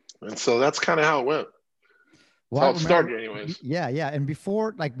 And so that's kind of how it went. Well, how it started, anyways. Yeah. And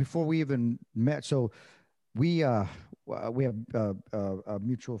before we even met, so we have a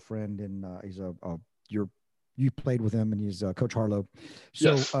mutual friend, and he's you played with him, and he's Coach Harlow.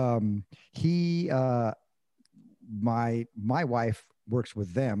 So yes. He. My wife works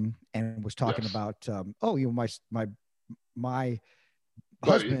with them, and was talking about my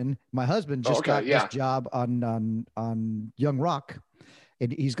husband just got this job on Young Rock,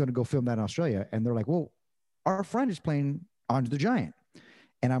 and he's going to go film that in Australia. And they're like, well, our friend is playing Andre the Giant,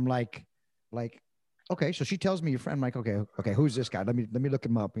 and I'm like, okay. So she tells me your friend. I'm like, okay, who's this guy? Let me look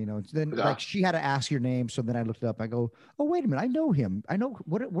him up. Then like she had to ask your name, so then I looked it up. I go, oh wait a minute, I know him. I know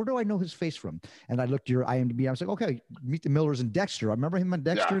where do I know his face from? And I looked your IMDb. I was like, okay, Meet the Millers and Dexter. I remember him on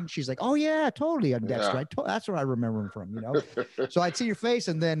Dexter, and she's like, oh yeah, totally on Dexter. That's where I remember him from. So I'd see your face,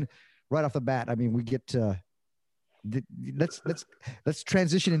 and then right off the bat, I mean, we get let's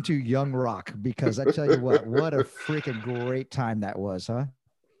transition into Young Rock, because I tell you what a freaking great time that was, huh?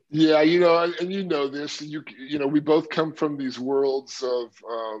 Yeah, and this, we both come from these worlds of,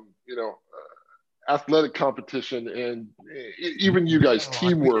 athletic competition, and even you guys,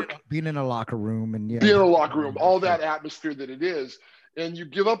 teamwork. Being in a locker room, and being in a locker room, all that atmosphere that it is, and you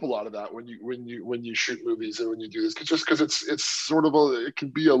give up a lot of that when you shoot movies and when you do this, because it's sort of it can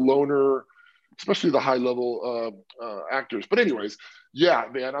be a loner, especially the high level actors. But anyways, yeah,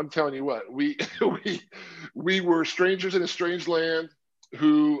 man, I'm telling you what, we were strangers in a strange land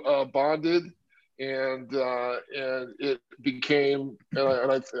who bonded, and it became,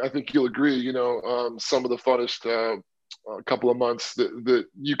 and I think you'll agree, some of the funnest couple of months that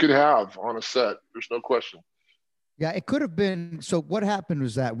you could have on a set. There's no question. Yeah, it could have been. So what happened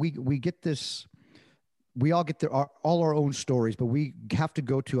was that we get this. We all get all our own stories, but we have to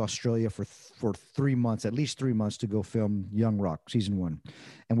go to Australia for 3 months, at least 3 months, to go film Young Rock season 1,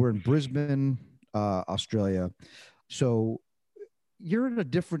 and we're in Brisbane, Australia. So you're in a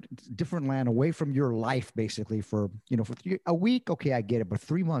different land, away from your life, basically, for a week. Okay, I get it, but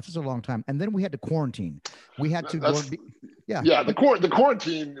 3 months is a long time. And then we had to quarantine. We had to go. The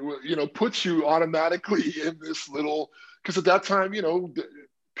quarantine, puts you automatically in this little, because at that time,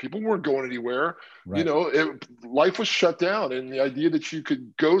 people weren't going anywhere. Right. You know, life was shut down, and the idea that you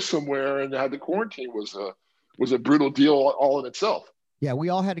could go somewhere and had to quarantine was a brutal deal all in itself. Yeah, we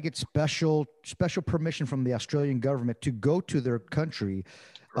all had to get special permission from the Australian government to go to their country.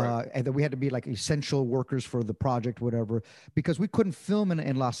 Right. And then we had to be like essential workers for the project, whatever, because we couldn't film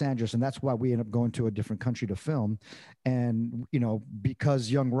in Los Angeles. And that's why we ended up going to a different country to film. And, you know, because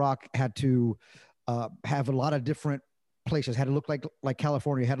Young Rock had to have a lot of different places, had to look like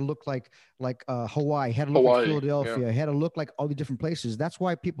California, had to look like Hawaii, had to look like Philadelphia, had to look like all the different places. That's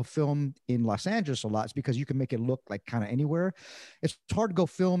why people film in Los Angeles a lot. It's because you can make it look like kind of anywhere. It's hard to go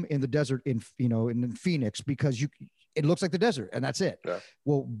film in the desert in Phoenix because it looks like the desert and that's it. Yeah.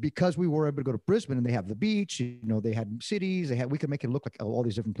 Well, because we were able to go to Brisbane and they have the beach, you know, they had cities, we could make it look like all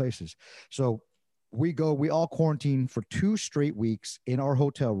these different places. So we all quarantine for 2 straight weeks in our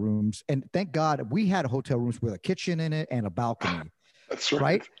hotel rooms. And thank God we had hotel rooms with a kitchen in it and a balcony. That's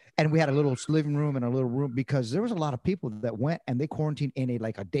right. And we had a little living room and a little room because there was a lot of people that went and they quarantined in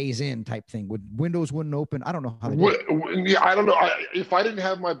a Days Inn type thing with windows wouldn't open. I don't know how they did it. Yeah, I don't know. If I didn't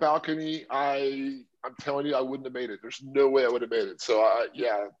have my balcony, I'm telling you, I wouldn't have made it. There's no way I would have made it. So we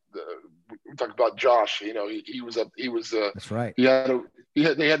talked about Josh. You know, he was up. He was. That's right.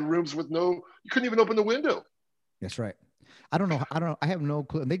 They had rooms with you couldn't even open the window. That's right. I don't know. I have no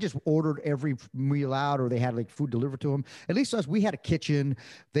clue. And they just ordered every meal out, or they had like food delivered to them. At least us, we had a kitchen.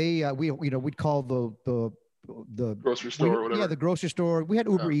 We'd call the grocery store or whatever. Yeah, the grocery store. We had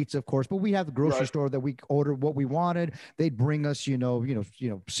Uber Eats, of course, but we had the grocery store that we ordered what we wanted. They'd bring us,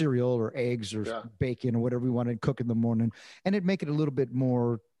 cereal or eggs or bacon or whatever we wanted to cook in the morning, and it'd make it a little bit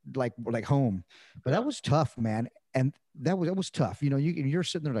more like home. But that was tough, man. And that was tough. You know, you're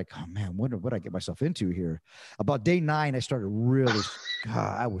sitting there like, oh man, what I get myself into here? About day 9, I started really,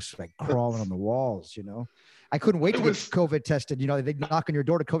 I was like crawling on the walls, you know. I couldn't wait to get COVID tested. You know, they knock on your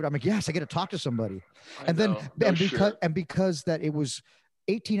door to COVID. I'm like, yes, I get to talk to somebody. Because that it was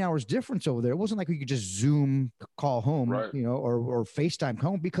 18 hours difference over there. It wasn't like we could just Zoom call home, you know, or FaceTime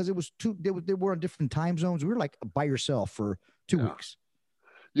home because it was they were on different time zones. We were like by yourself for 2 weeks.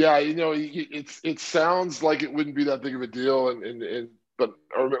 Yeah, you know, it sounds like it wouldn't be that big of a deal, but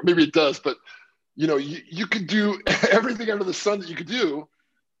or maybe it does. But you know, you could do everything under the sun that you could do,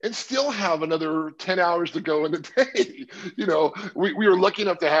 and still have another 10 hours to go in the day. You know, we were lucky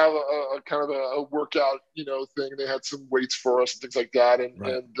enough to have a kind of a workout, you know, thing. They had some weights for us and things like that, and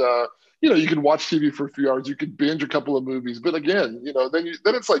you know, you can watch TV for a few hours. You could binge a couple of movies, but again, you know, then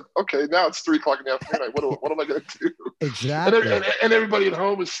it's like, okay, now it's 3:00 in the afternoon. What am I going to do? Exactly. And everybody at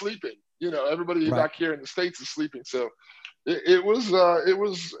home is sleeping. You know, everybody back here in the States is sleeping. So it was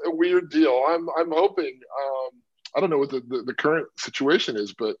a weird deal. I'm hoping. I don't know what the current situation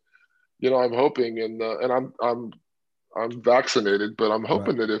is, but you know, I'm hoping, and I'm vaccinated, but I'm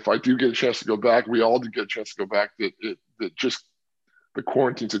hoping that if I do get a chance to go back, we all do get a chance to go back. That just the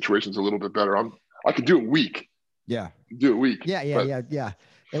quarantine situation is a little bit better. I could do a week. Yeah. Do a week. Yeah.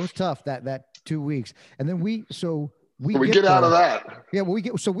 It was tough that 2 weeks, and then we get out of that. Yeah, well, we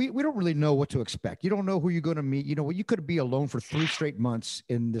don't really know what to expect. You don't know who you're going to meet. You know, you could be alone for 3 straight months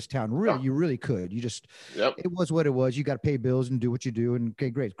in this town. Really, you really could. You just, it was what it was. You got to pay bills and do what you do. And okay,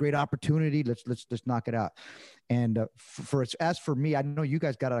 great opportunity. Let's knock it out. And as for me, I know you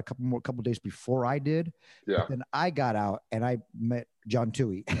guys got out a couple days before I did. Yeah. But then I got out and I met John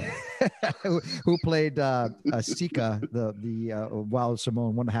Tui, who played Sika, the Wild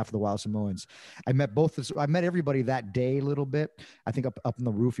Samoan, one half of the Wild Samoans. I met everybody that day a little bit. I think up on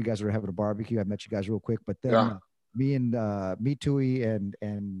the roof, you guys were having a barbecue. I met you guys real quick, but then me, Tui and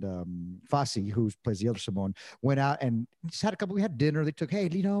Fasi, who plays the other Samoan, went out and just had we had dinner. They took, hey,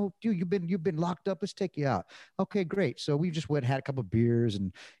 you know, dude, you've been locked up. Let's take you out. Okay, great. So we just had a couple of beers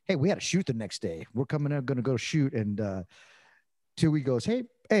and hey, we had to shoot the next day. We're coming out, going to go shoot. And Tui goes,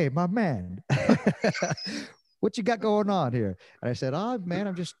 hey, my man, what you got going on here? And I said, oh man,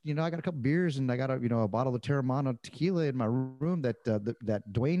 I'm just, you know, I got a couple beers and I got a bottle of Teremana tequila in my room that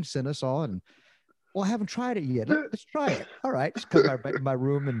Dwayne sent us all. And well, I haven't tried it yet. Let's try it. All right. Just come back in my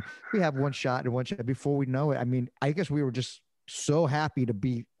room and we have one shot before we know it. I mean, I guess we were just so happy to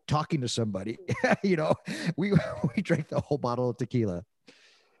be talking to somebody, you know, we drank the whole bottle of tequila.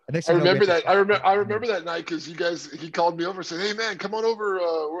 I remember that. I remember that night because he called me over and said, "Hey man, come on over.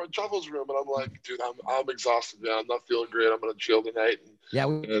 We're in Chavo's room." And I'm like, "Dude, I'm exhausted, man. I'm not feeling great. I'm gonna chill tonight."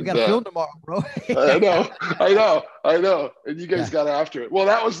 We got to film tomorrow, bro. I know. And you guys got after it. Well,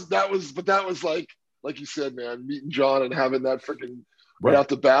 that was like you said, man, meeting John and having that freaking right out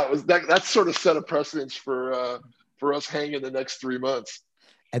the bat that sort of set a precedence for us hanging the next 3 months.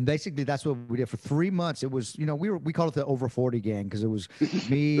 And basically that's what we did for 3 months. It was, we called it the over 40 gang because it was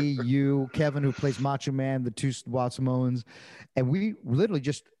me, you, Kevin, who plays Macho Man, the two Wild Samoans. And we literally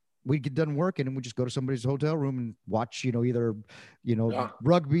just, we'd get done working and we'd just go to somebody's hotel room and watch, either,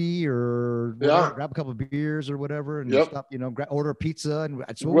 rugby or whatever, grab a couple of beers or whatever and stop, order a pizza. And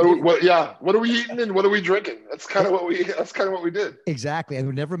that's what what are we eating and what are we drinking? That's kind of what we did. Exactly. And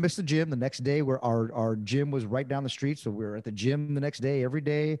we never missed the gym. The next day where our gym was right down the street. So we were at the gym the next day, every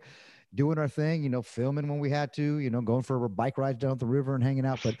day, doing our thing, filming when we had to, going for bike rides down the river and hanging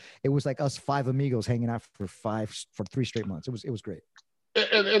out. But it was like us 5 amigos hanging out for 3 straight months. It was great.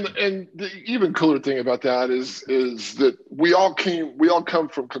 And the even cooler thing about that is that we all come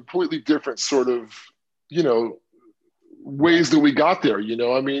from completely different sort of, ways that we got there.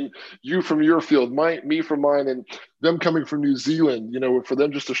 I mean, you from your field, me from mine, and them coming from New Zealand, for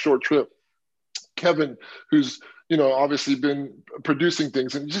them just a short trip. Kevin, who's, obviously been producing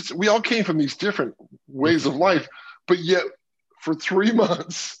things, and just, we all came from these different ways of life, but yet for 3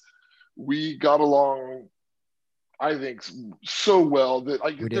 months, we got along, I think, so well that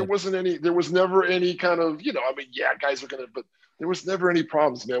there was never any kind of, guys are going to, but there was never any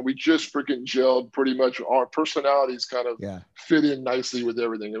problems, man. We just freaking gelled pretty much. Our personalities kind of fit in nicely with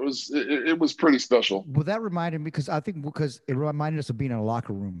everything. It was pretty special. Well, that reminded me because it reminded us of being in a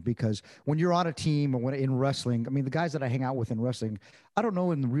locker room, because when you're on a team or when in wrestling, I mean, the guys that I hang out with in wrestling, I don't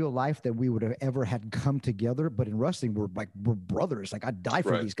know in real life that we would have ever had come together, but in wrestling, we're brothers. Like I'd die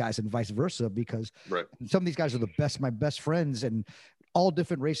for these guys and vice versa, because some of these guys are my best friends, and all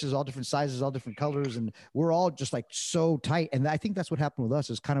different races, all different sizes, all different colors. And we're all just like so tight. And I think that's what happened with us,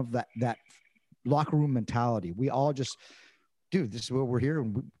 is kind of that locker room mentality. We all just, dude, this is what we're here.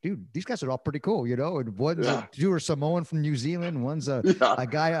 And dude, these guys are all pretty cool, and one's a Jewish Samoan from New Zealand. One's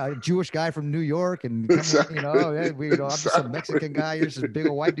a Jewish guy from New York. And, I'm just a Mexican guy. You're just a big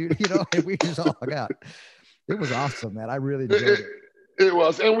old white dude, and we just all got, it was awesome, man. I really enjoyed it. It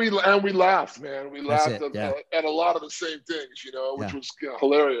was, and we laughed, man. We laughed at a lot of the same things, which was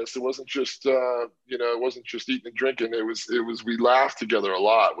hilarious. It wasn't just, it wasn't just eating and drinking. It was we laughed together a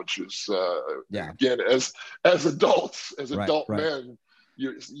lot, which was, again, as adults, adult men,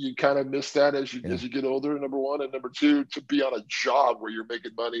 you kind of miss that as you get older. Number one, and number two, to be on a job where you're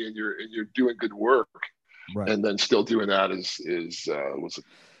making money and you're doing good work, and then still doing that was a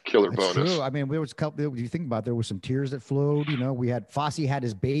killer bonus. True. I mean, there was a couple. You think about it, there were some tears that flowed. We had Fosse had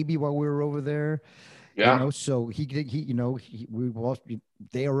his baby while we were over there. Yeah. So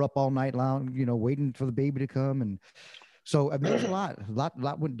they were up all night long, waiting for the baby to come, and so I mean, there's a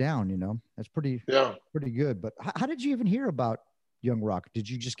lot went down. That's pretty good. But how did you even hear about Young Rock? Did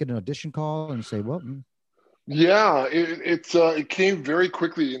you just get an audition call and say, well? Yeah, it came very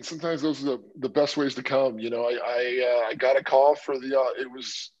quickly, and sometimes those are the best ways to come. I got a call for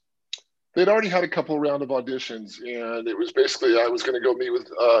they'd already had a couple round of auditions, and it was basically I was going to go meet with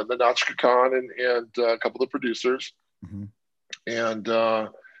Nahnatchka Khan and a couple of producers, and I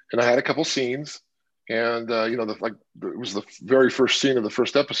had a couple scenes, and it was the very first scene of the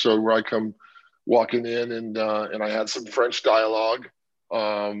first episode where I come walking in, and I had some French dialogue.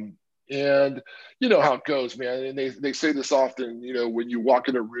 And you know how it goes, man. And they say this often, when you walk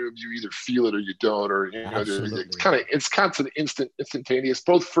in a room, you either feel it or you don't, or it's kind of instantaneous,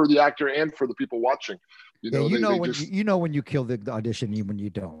 both for the actor and for the people watching. When you kill the audition, when you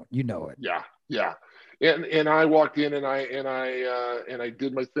don't, it. Yeah. And I walked in and I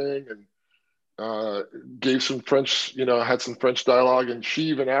did my thing and gave some French, had some French dialogue, and she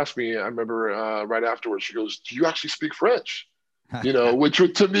even asked me. I remember right afterwards, she goes, "Do you actually speak French?" Which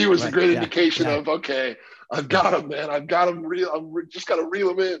to me was a great indication of, okay, I've got him, man. I've got him just got to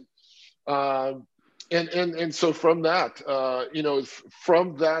reel him in. And so from that,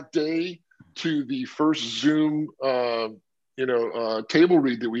 from that day to the first Zoom, table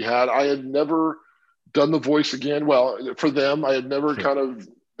read that we had, I had never done the voice again. Well, for them, I had never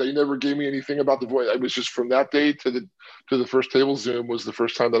they never gave me anything about the voice. I was just from that day to the first table Zoom was the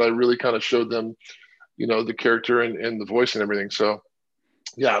first time that I really kind of showed them, the character and the voice and everything. So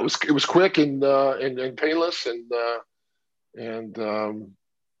yeah, it was quick and painless and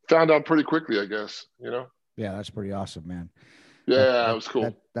found out pretty quickly, I guess, Yeah, that's pretty awesome, man. Yeah, it was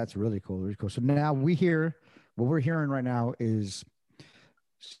cool. That's really cool. Really cool. So now what we're hearing right now is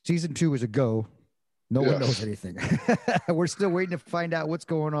season 2 is a go. No one knows anything. We're still waiting to find out what's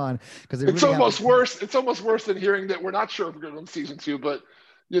going on, because it's almost worse. It's almost worse than hearing that we're not sure if we're going on season 2, but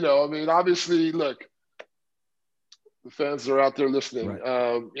obviously, look, the fans that are out there listening. Right.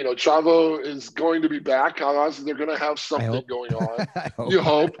 Chavo is going to be back. Obviously, they're going to have something going on. You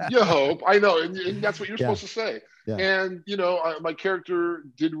hope. I know, and that's what you're supposed to say. Yeah. And my character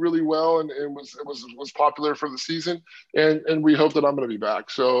did really well, and was popular for the season, and we hope that I'm going to be back.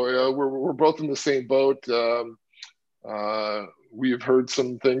 So we're both in the same boat. We have heard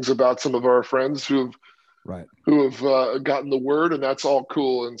some things about some of our friends who have gotten the word, and that's all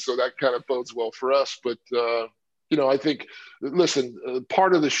cool, and so that kind of bodes well for us. But I think, listen,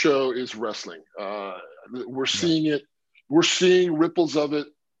 part of the show is wrestling. We're seeing it. We're seeing ripples of it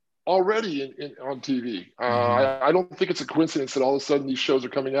already on TV. I don't think it's a coincidence that all of a sudden these shows are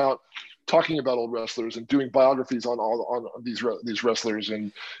coming out talking about old wrestlers and doing biographies on these wrestlers,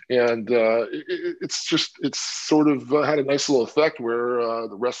 and it's sort of had a nice little effect where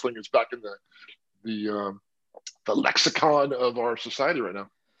the wrestling is back in the lexicon of our society right now.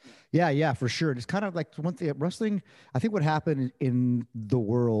 Yeah, for sure. It's kind of like one thing wrestling. I think what happened in the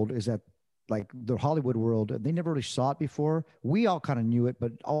world is that, like the Hollywood world, they never really saw it before. We all kind of knew it,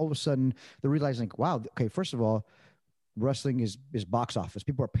 but all of a sudden they're realizing, wow, okay, first of all, wrestling is box office.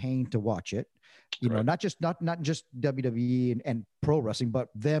 People are paying to watch it. Not just WWE and pro wrestling, but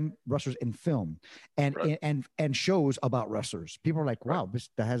them wrestlers in film and shows about wrestlers. People are like, wow, this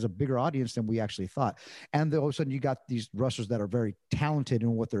that has a bigger audience than we actually thought. And then all of a sudden you got these wrestlers that are very talented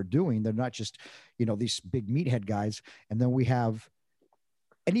in what they're doing. They're not just, these big meathead guys. And then we have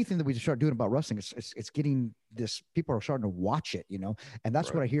anything that we start doing about wrestling, it's getting this, people are starting to watch it, and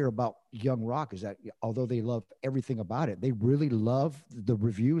that's what I hear about Young Rock, is that although they love everything about it, they really love the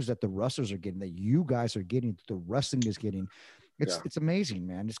reviews that the wrestlers are getting, that you guys are getting, the wrestling is getting. It's amazing,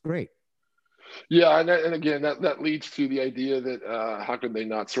 man. It's great. Yeah. And again, that leads to the idea that how can they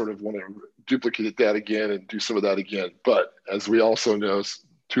not sort of want to duplicate that again and do some of that again? But as we also know,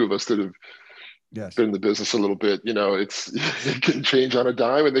 two of us that have been in the business a little bit, it can change on a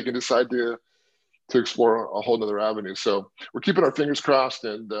dime, and they can decide to explore a whole nother avenue. So we're keeping our fingers crossed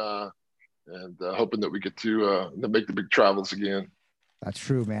and hoping that we get to make the big travels again. That's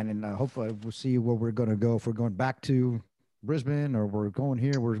true, man. And hopefully we'll see where we're going to go. If we're going back to Brisbane or we're going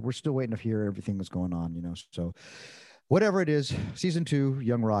here, we're still waiting to hear everything that's going on, so whatever it is, season 2,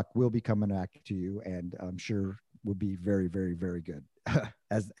 Young Rock will be coming back to you, and I'm sure will be very, very, very good.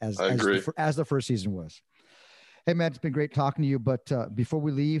 as the first season was. Hey man, it's been great talking to you. But before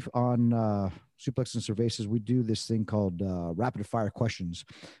we leave on Suplex and Cervezas, we do this thing called rapid fire questions,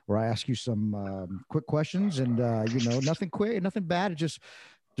 where I ask you some quick questions, and nothing quick, nothing bad. It's just,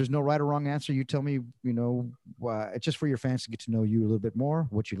 there's no right or wrong answer. You tell me, it's just for your fans to get to know you a little bit more,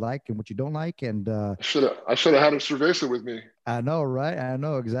 what you like and what you don't like. And I should have had a cerveza with me. I know, right? I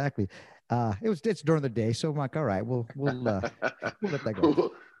know exactly. It's during the day, so I'm like, all right, we'll let that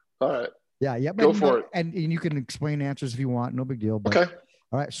go. All right. Yeah. Go for it. And you can explain answers if you want, no big deal. But, okay.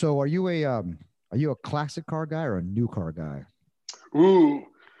 All right. So are you a classic car guy or a new car guy? Ooh,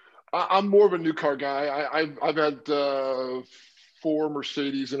 I'm more of a new car guy. I've had 4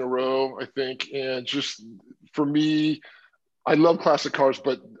 Mercedes in a row, I think, and just for me, I love classic cars,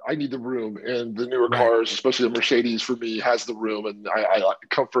 but I need the room, and the newer cars, especially the Mercedes, for me has the room, and I like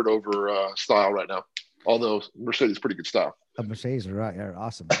comfort over style right now. Although Mercedes is pretty good style. A Mercedes, right? Yeah,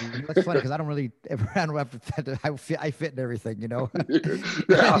 awesome. That's funny because I don't really ever. I fit in everything,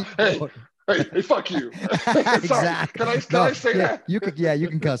 Yeah. Hey, fuck you. Exactly. Can I say that? You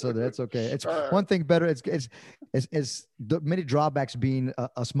can cuss on it. It's okay. It's one thing better. It's the many drawbacks being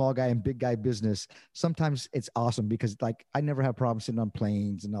a small guy and big guy business. Sometimes it's awesome because like I never have problems sitting on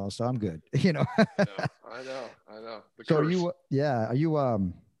planes and all, so I'm good. I know. So are you a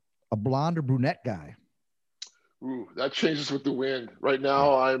blonde or brunette guy? Ooh, that changes with the wind. Right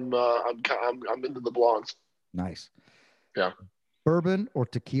now, I'm into the blondes. Nice. Yeah. Bourbon or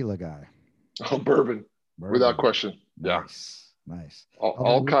tequila guy? Oh, bourbon. Without question. Nice. Yeah. Nice.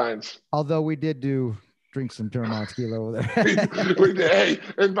 All kinds. Although we did drink some Terramana tequila over there. Hey,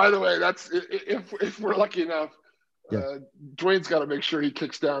 and by the way, that's if we're lucky enough, Dwayne's got to make sure he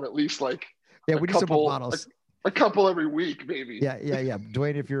kicks down at least like we need some bottles. A couple every week, maybe. Yeah.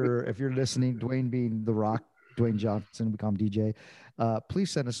 Dwayne, if you're listening, Dwayne being The Rock, Dwayne Johnson, we call him DJ. Please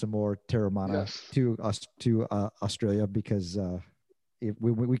send us some more Terramana to Australia because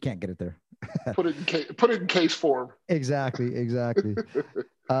we can't get it there. put it in case form. Exactly.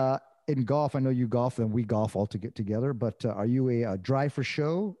 In golf, I know you golf and we golf all to get together. But are you a drive for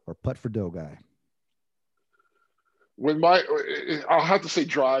show or putt for dough guy? I'll have to say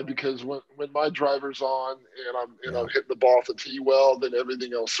drive because when my driver's on and I'm hitting the ball off the tee well, then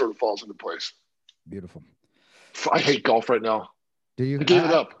everything else sort of falls into place. Beautiful. I hate golf right now. Do you? I gave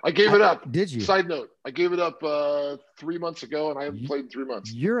it up. Did you? Side note, I gave it up 3 months ago, and I haven't played in 3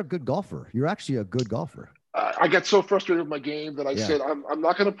 months. You're a good golfer. You're actually a good golfer. I got so frustrated with my game that I Yeah. said I'm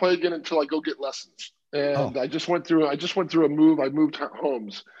not going to play again until I go get lessons. Oh, And I just went through a move. I moved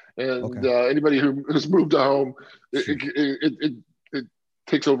homes, okay. and anybody who's moved a home, it, Shoot. it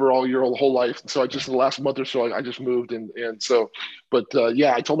takes over all your whole life. And so I Yeah. just in the last month or so I just moved, and so, but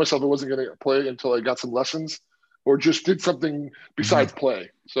yeah, I told myself I wasn't going to play until I got some lessons or just did something Mhm. besides play.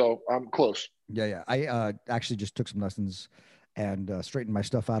 So I'm close. Yeah, yeah. I actually just took some lessons and straightened my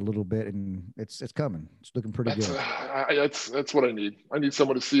stuff out a little bit, and it's coming. It's looking pretty That's good. that's what I need. I need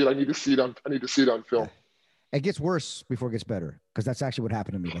someone to see it. I need to see it on Yeah. film. It gets worse before it gets better because that's actually what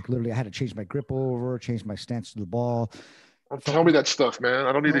happened to me. Like literally, I had to change my grip over, change my stance to the ball. Don't Felt tell me that stuff, man.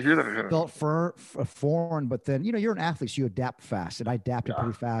 I don't need to felt hear that. felt foreign, but then you're an athlete, so you adapt fast, and I adapted Yeah.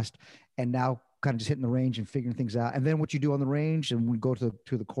 pretty fast. And now kind of just hitting the range and figuring things out. And then what you do on the range and when we go to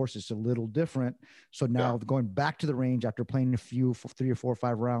the course, it's a little different. So now going back to the range after playing a few 3 or 4 or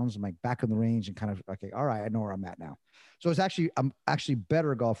 5 rounds, I'm like back in the range and kind of okay, all right, I know where I'm at now. So I'm actually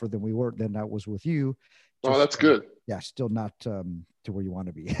better golfer than I was with you. Oh, Just that's good. yeah, still not to where you want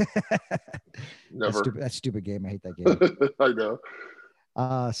to be. Never. That stupid game. I hate that game. I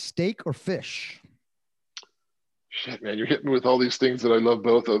know. Steak or fish? Shit, man, you're hitting me with all these things that I love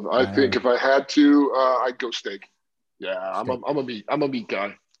both of. I I think know. if I had to, I'd go steak. Yeah, Steak. I'm a meat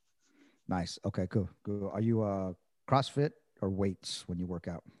guy. Nice. Okay, cool. Are you CrossFit or weights when you work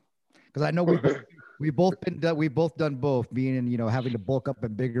out? Because I know we've both done both, being in, having to bulk up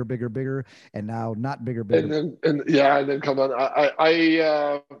and bigger, and now not bigger, bigger. And then come on.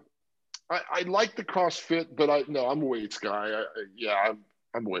 I like the CrossFit, but I'm a weights guy.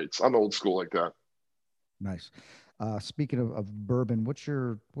 I'm weights. I'm old school like that. Nice. Speaking of bourbon, what's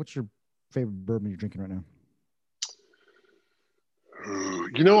your favorite bourbon you're drinking right now?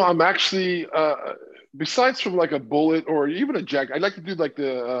 I'm actually besides from like a Bullet or even a Jack, I like to do like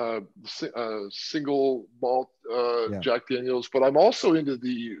the single malt Yeah. Jack Daniels, but I'm also into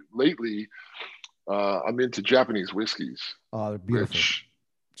I'm into Japanese whiskeys, Oh, they're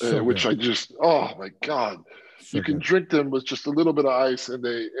beautiful. which I just, oh my God, So you can good. drink them with just a little bit of ice and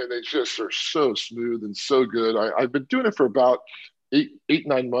they just are so smooth and so good. I've been doing it for about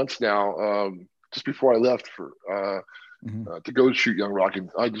 9 months now. Just before I left to go shoot Young Rock, and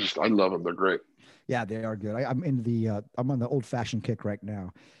I love them. They're great. Yeah, they are good. I'm on the old fashioned kick right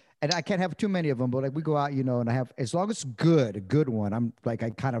now, and I can't have too many of them. But like we go out, and I have, as long as it's good, a good one. I'm like,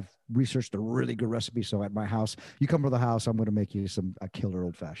 I kind of researched a really good recipe. So at my house, you come to the house, I'm going to make you a killer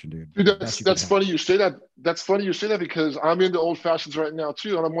old fashioned, dude. Dude, that's funny you say that. That's funny you say that because I'm into old fashions right now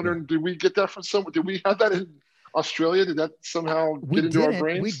too, and I'm wondering, did we get that from someone? Did we have that in Australia? Did that somehow get into our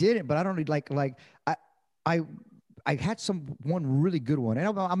brains? We didn't, but I don't need I had one really good one, and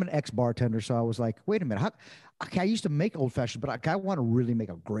I'm an ex bartender, so I was like, wait a minute, I used to make old fashioned, but I want to really make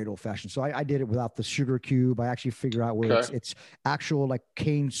a great old fashioned. So I did it without the sugar cube. I actually figure out where it's actual like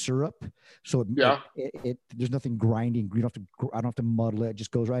cane syrup. So there's nothing grinding. I don't have to muddle it. It just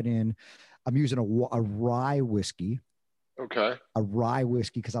goes right in. I'm using a rye whiskey. Okay. A rye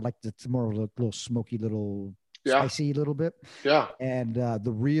whiskey because I like it's more of a little smoky, little spicy a little bit. Yeah. And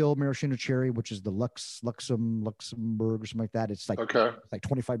the real maraschino cherry, which is the Luxembourg or something like that. It's like like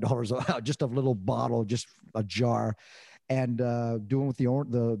 $25 just a little bottle, just a jar. And doing with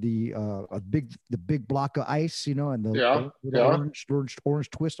the big block of ice, and the orange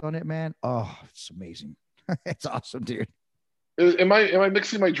twist on it, man. Oh, it's amazing. It's awesome, dude. Am I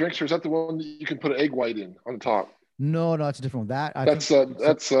mixing my drinks, or is that the one that you can put an egg white in on the top? No, it's a different one. That's not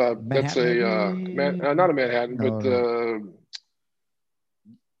a Manhattan, but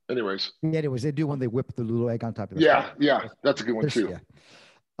anyways. Yeah, anyways, they do when they whip the little egg on top of it. Yeah, that's a good one too.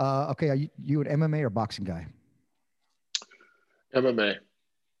 Yeah. Okay, are you an MMA or boxing guy? MMA.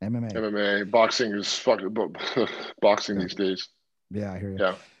 Boxing is fucking boxing these days. Yeah, I hear you.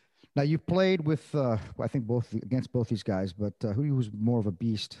 Yeah. Now you've played with I think against both these guys, but who was more of a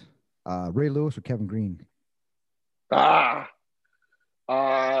beast, Ray Lewis or Kevin Green? Well,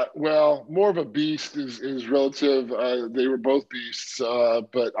 more of a beast is relative. They were both beasts,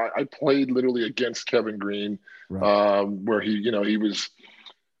 but I played literally against Kevin Green, right. Where he was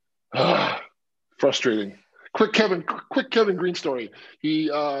frustrating. Quick Kevin Green story.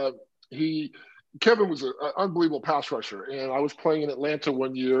 Kevin was an unbelievable pass rusher, and I was playing in Atlanta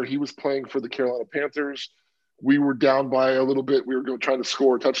one year. He was playing for the Carolina Panthers. We were down by a little bit. We were trying to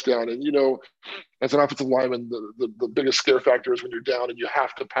score a touchdown. And, as an offensive lineman, the biggest scare factor is when you're down and you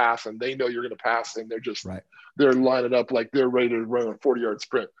have to pass and they know you're going to pass and they're just they're lining up like they're ready to run a 40-yard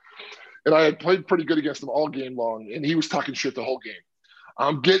sprint. And I had played pretty good against him all game long, and he was talking shit the whole game.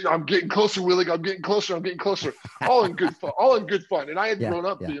 I'm getting closer, Willig. I'm getting closer. I'm getting closer. All in good fun. All in good fun. And I had grown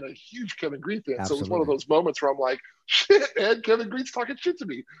up being a huge Kevin Green fan, so it was one of those moments where I'm like, shit, man, Kevin Green's talking shit to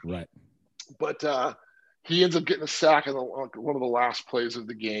me. Right. But he ends up getting a sack in one of the last plays of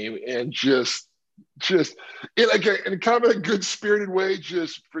the game, and just in kind of a good spirited way,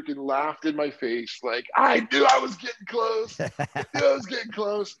 just freaking laughed in my face, like I knew I was getting close. I knew I was getting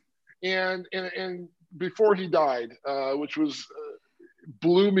close. And before he died, which was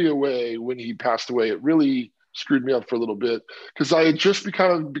blew me away when he passed away. It really screwed me up for a little bit because I had just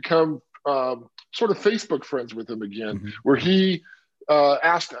become sort of Facebook friends with him again, where he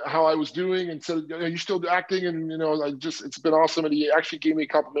asked how I was doing and said, "Are you still acting?" And it's been awesome. And he actually gave me a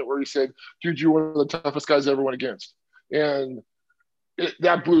compliment where he said, "Dude, you're one of the toughest guys I ever went against." And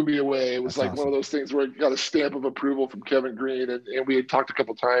that blew me away. It was like one of those things where I got a stamp of approval from Kevin Green, and we had talked a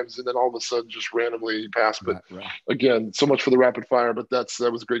couple of times, and then all of a sudden, just randomly he passed. But again, so much for the rapid fire. But that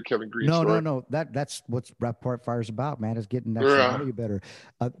was a great Kevin Green story. No. That's what rapid fire is about, man. Is getting that value better.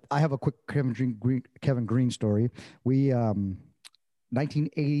 I have a quick Kevin Green story. We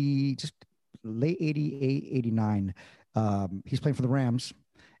 1980, just late 88, 89. He's playing for the Rams,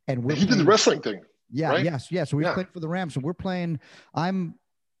 and he did the wrestling thing. Yeah, right? yes. So we're playing for the Rams, and I'm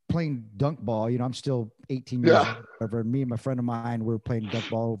playing dunk ball. I'm still 18 years old. Me and my friend of mine, we're playing dunk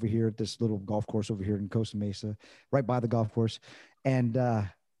ball over here at this little golf course over here in Costa Mesa, right by the golf course. And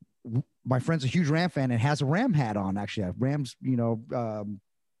my friend's a huge Ram fan and has a Ram hat on, actually, a Rams,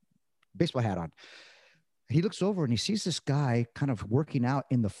 baseball hat on. He looks over and he sees this guy kind of working out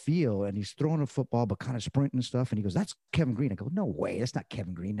in the field, and he's throwing a football, but kind of sprinting and stuff. And he goes, "That's Kevin Green." I go, "No way, that's not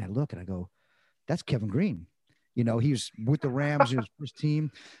Kevin Green." And I look and I go, "That's Kevin Green." He was with the Rams, his first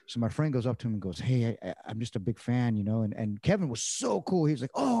team. So my friend goes up to him and goes, "Hey, I'm just a big fan, and Kevin was so cool. He was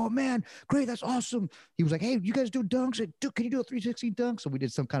like, "Oh man, great. That's awesome." He was like, "Hey, you guys do dunks? Dude, can you do a 360 dunk?" So we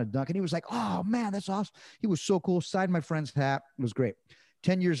did some kind of dunk, and he was like, "Oh man, that's awesome." He was so cool. Signed my friend's hat. It was great.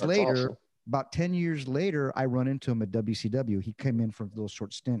 10 years later, awesome. About 10 years later, I run into him at WCW. He came in for a little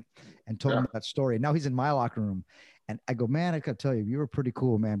short stint and told me that story. Now he's in my locker room. And I go, "Man, I got to tell you, you were pretty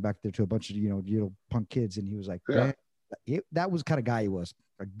cool, man, back there to a bunch of, little punk kids." And he was like, "Man, that was the kind of guy he was.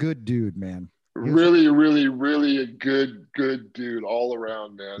 A good dude, man." Really, really, really a good dude all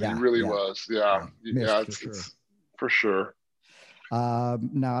around, man. Yeah, he really was. Yeah. It's for sure. Now,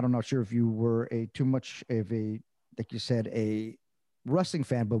 I'm not sure if you were too much of like you said, a wrestling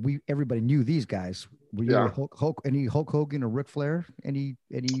fan, but everybody knew these guys. Were you any Hulk Hogan or Ric Flair? Any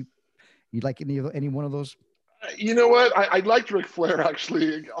you like any one of those? You know what? I liked Ric Flair,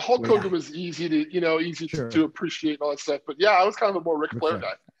 actually. Hulk Hogan was easy to appreciate and all that stuff. But I was kind of a more Ric Flair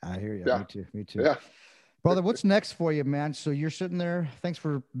guy. I hear you. Yeah. Me too. Yeah. Brother, what's next for you, man? So you're sitting there. Thanks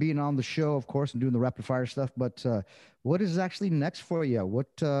for being on the show, of course, and doing the rapid fire stuff. But what is actually next for you? What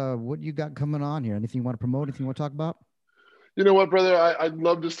you got coming on here? Anything you want to promote? Anything you want to talk about? You know what, brother? I'd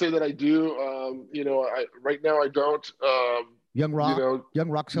love to say that I do. Right now I don't. Young Rock. We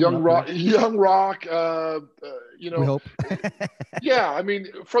hope. Yeah, I mean,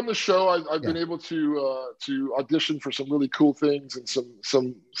 from the show, I've been able to audition for some really cool things and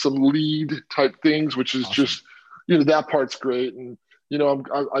some lead type things, which is just, that part's great. And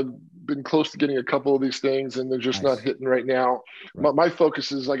I've been close to getting a couple of these things, and they're just not hitting right now. Right. My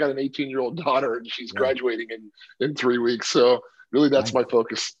focus is I got an 18-year-old daughter, and she's graduating in 3 weeks. So really, that's my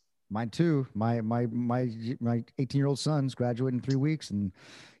focus. Mine too. My 18-year-old son's graduating in 3 weeks, and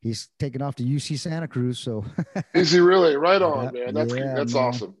he's taking off to UC Santa Cruz. So is he really? Right on, man. That's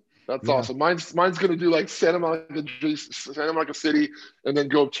awesome. That's awesome. Mine's going to do like Santa Monica City, and then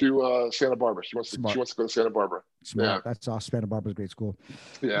go to Santa Barbara. She wants to go to Santa Barbara. Smart. Yeah. That's awesome. Santa Barbara's a great school.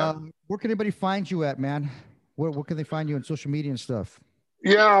 Yeah. Where can anybody find you at, man? Where can they find you on social media and stuff?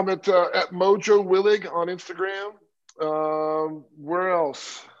 Yeah, I'm at Mojo Willig on Instagram. Where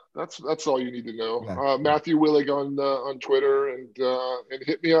else? That's all you need to know. Yeah. Matthew Willig on Twitter, and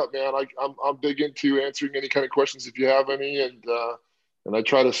hit me up, man. I'm big into answering any kind of questions if you have any, and I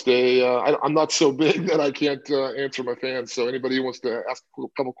try to stay. I'm not so big that I can't answer my fans. So anybody who wants to ask a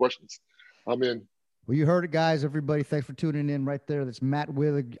couple questions, I'm in. Well, you heard it, guys. Everybody, thanks for tuning in right there. That's Matt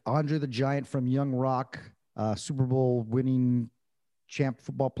Willig, Andre the Giant from Young Rock, Super Bowl winning champ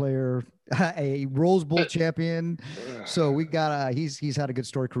football player, a Rose Bowl champion. So we got he's had a good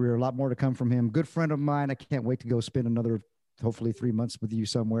story career. A lot more to come from him. Good friend of mine. I can't wait to go spend another hopefully 3 months with you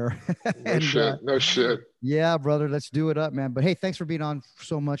somewhere. No shit. Yeah, brother. Let's do it up, man. But hey, thanks for being on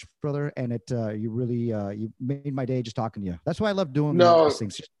so much, brother. And you really you made my day just talking to you. That's why I love doing these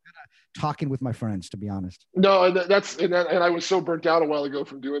things. talking with my friends, to be honest. No, and I was so burnt out a while ago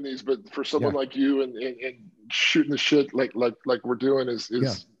from doing these, but for someone like you and shooting the shit like we're doing is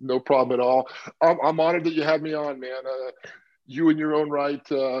no problem at all. I'm honored that you had me on, man. You in your own right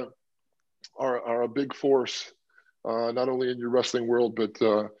are a big force, not only in your wrestling world, but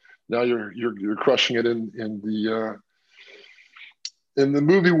now you're crushing it in the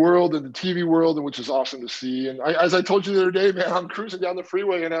movie world and the TV world, and which is awesome to see. And as I told you the other day, man, I'm cruising down the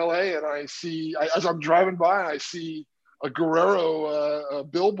freeway in LA, and as I'm driving by, I see a Guerrero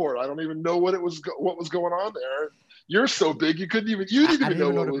billboard. I don't even know what was going on there. You're so big, you didn't even know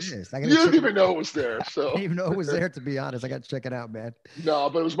what it was. You didn't even know it was there. So I didn't even know it was there, to be honest. I got to check it out, man. No,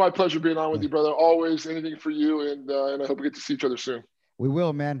 but it was my pleasure being on with you, brother. Always anything for you, and I hope we get to see each other soon. We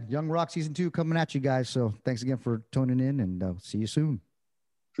will, man. Young Rock Season 2 coming at you guys. So thanks again for tuning in, and see you soon.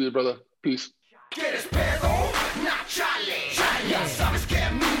 See you, brother. Peace. ¿Quieres pedo? Nachale. Ya sabes que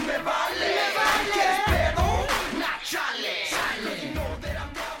a mí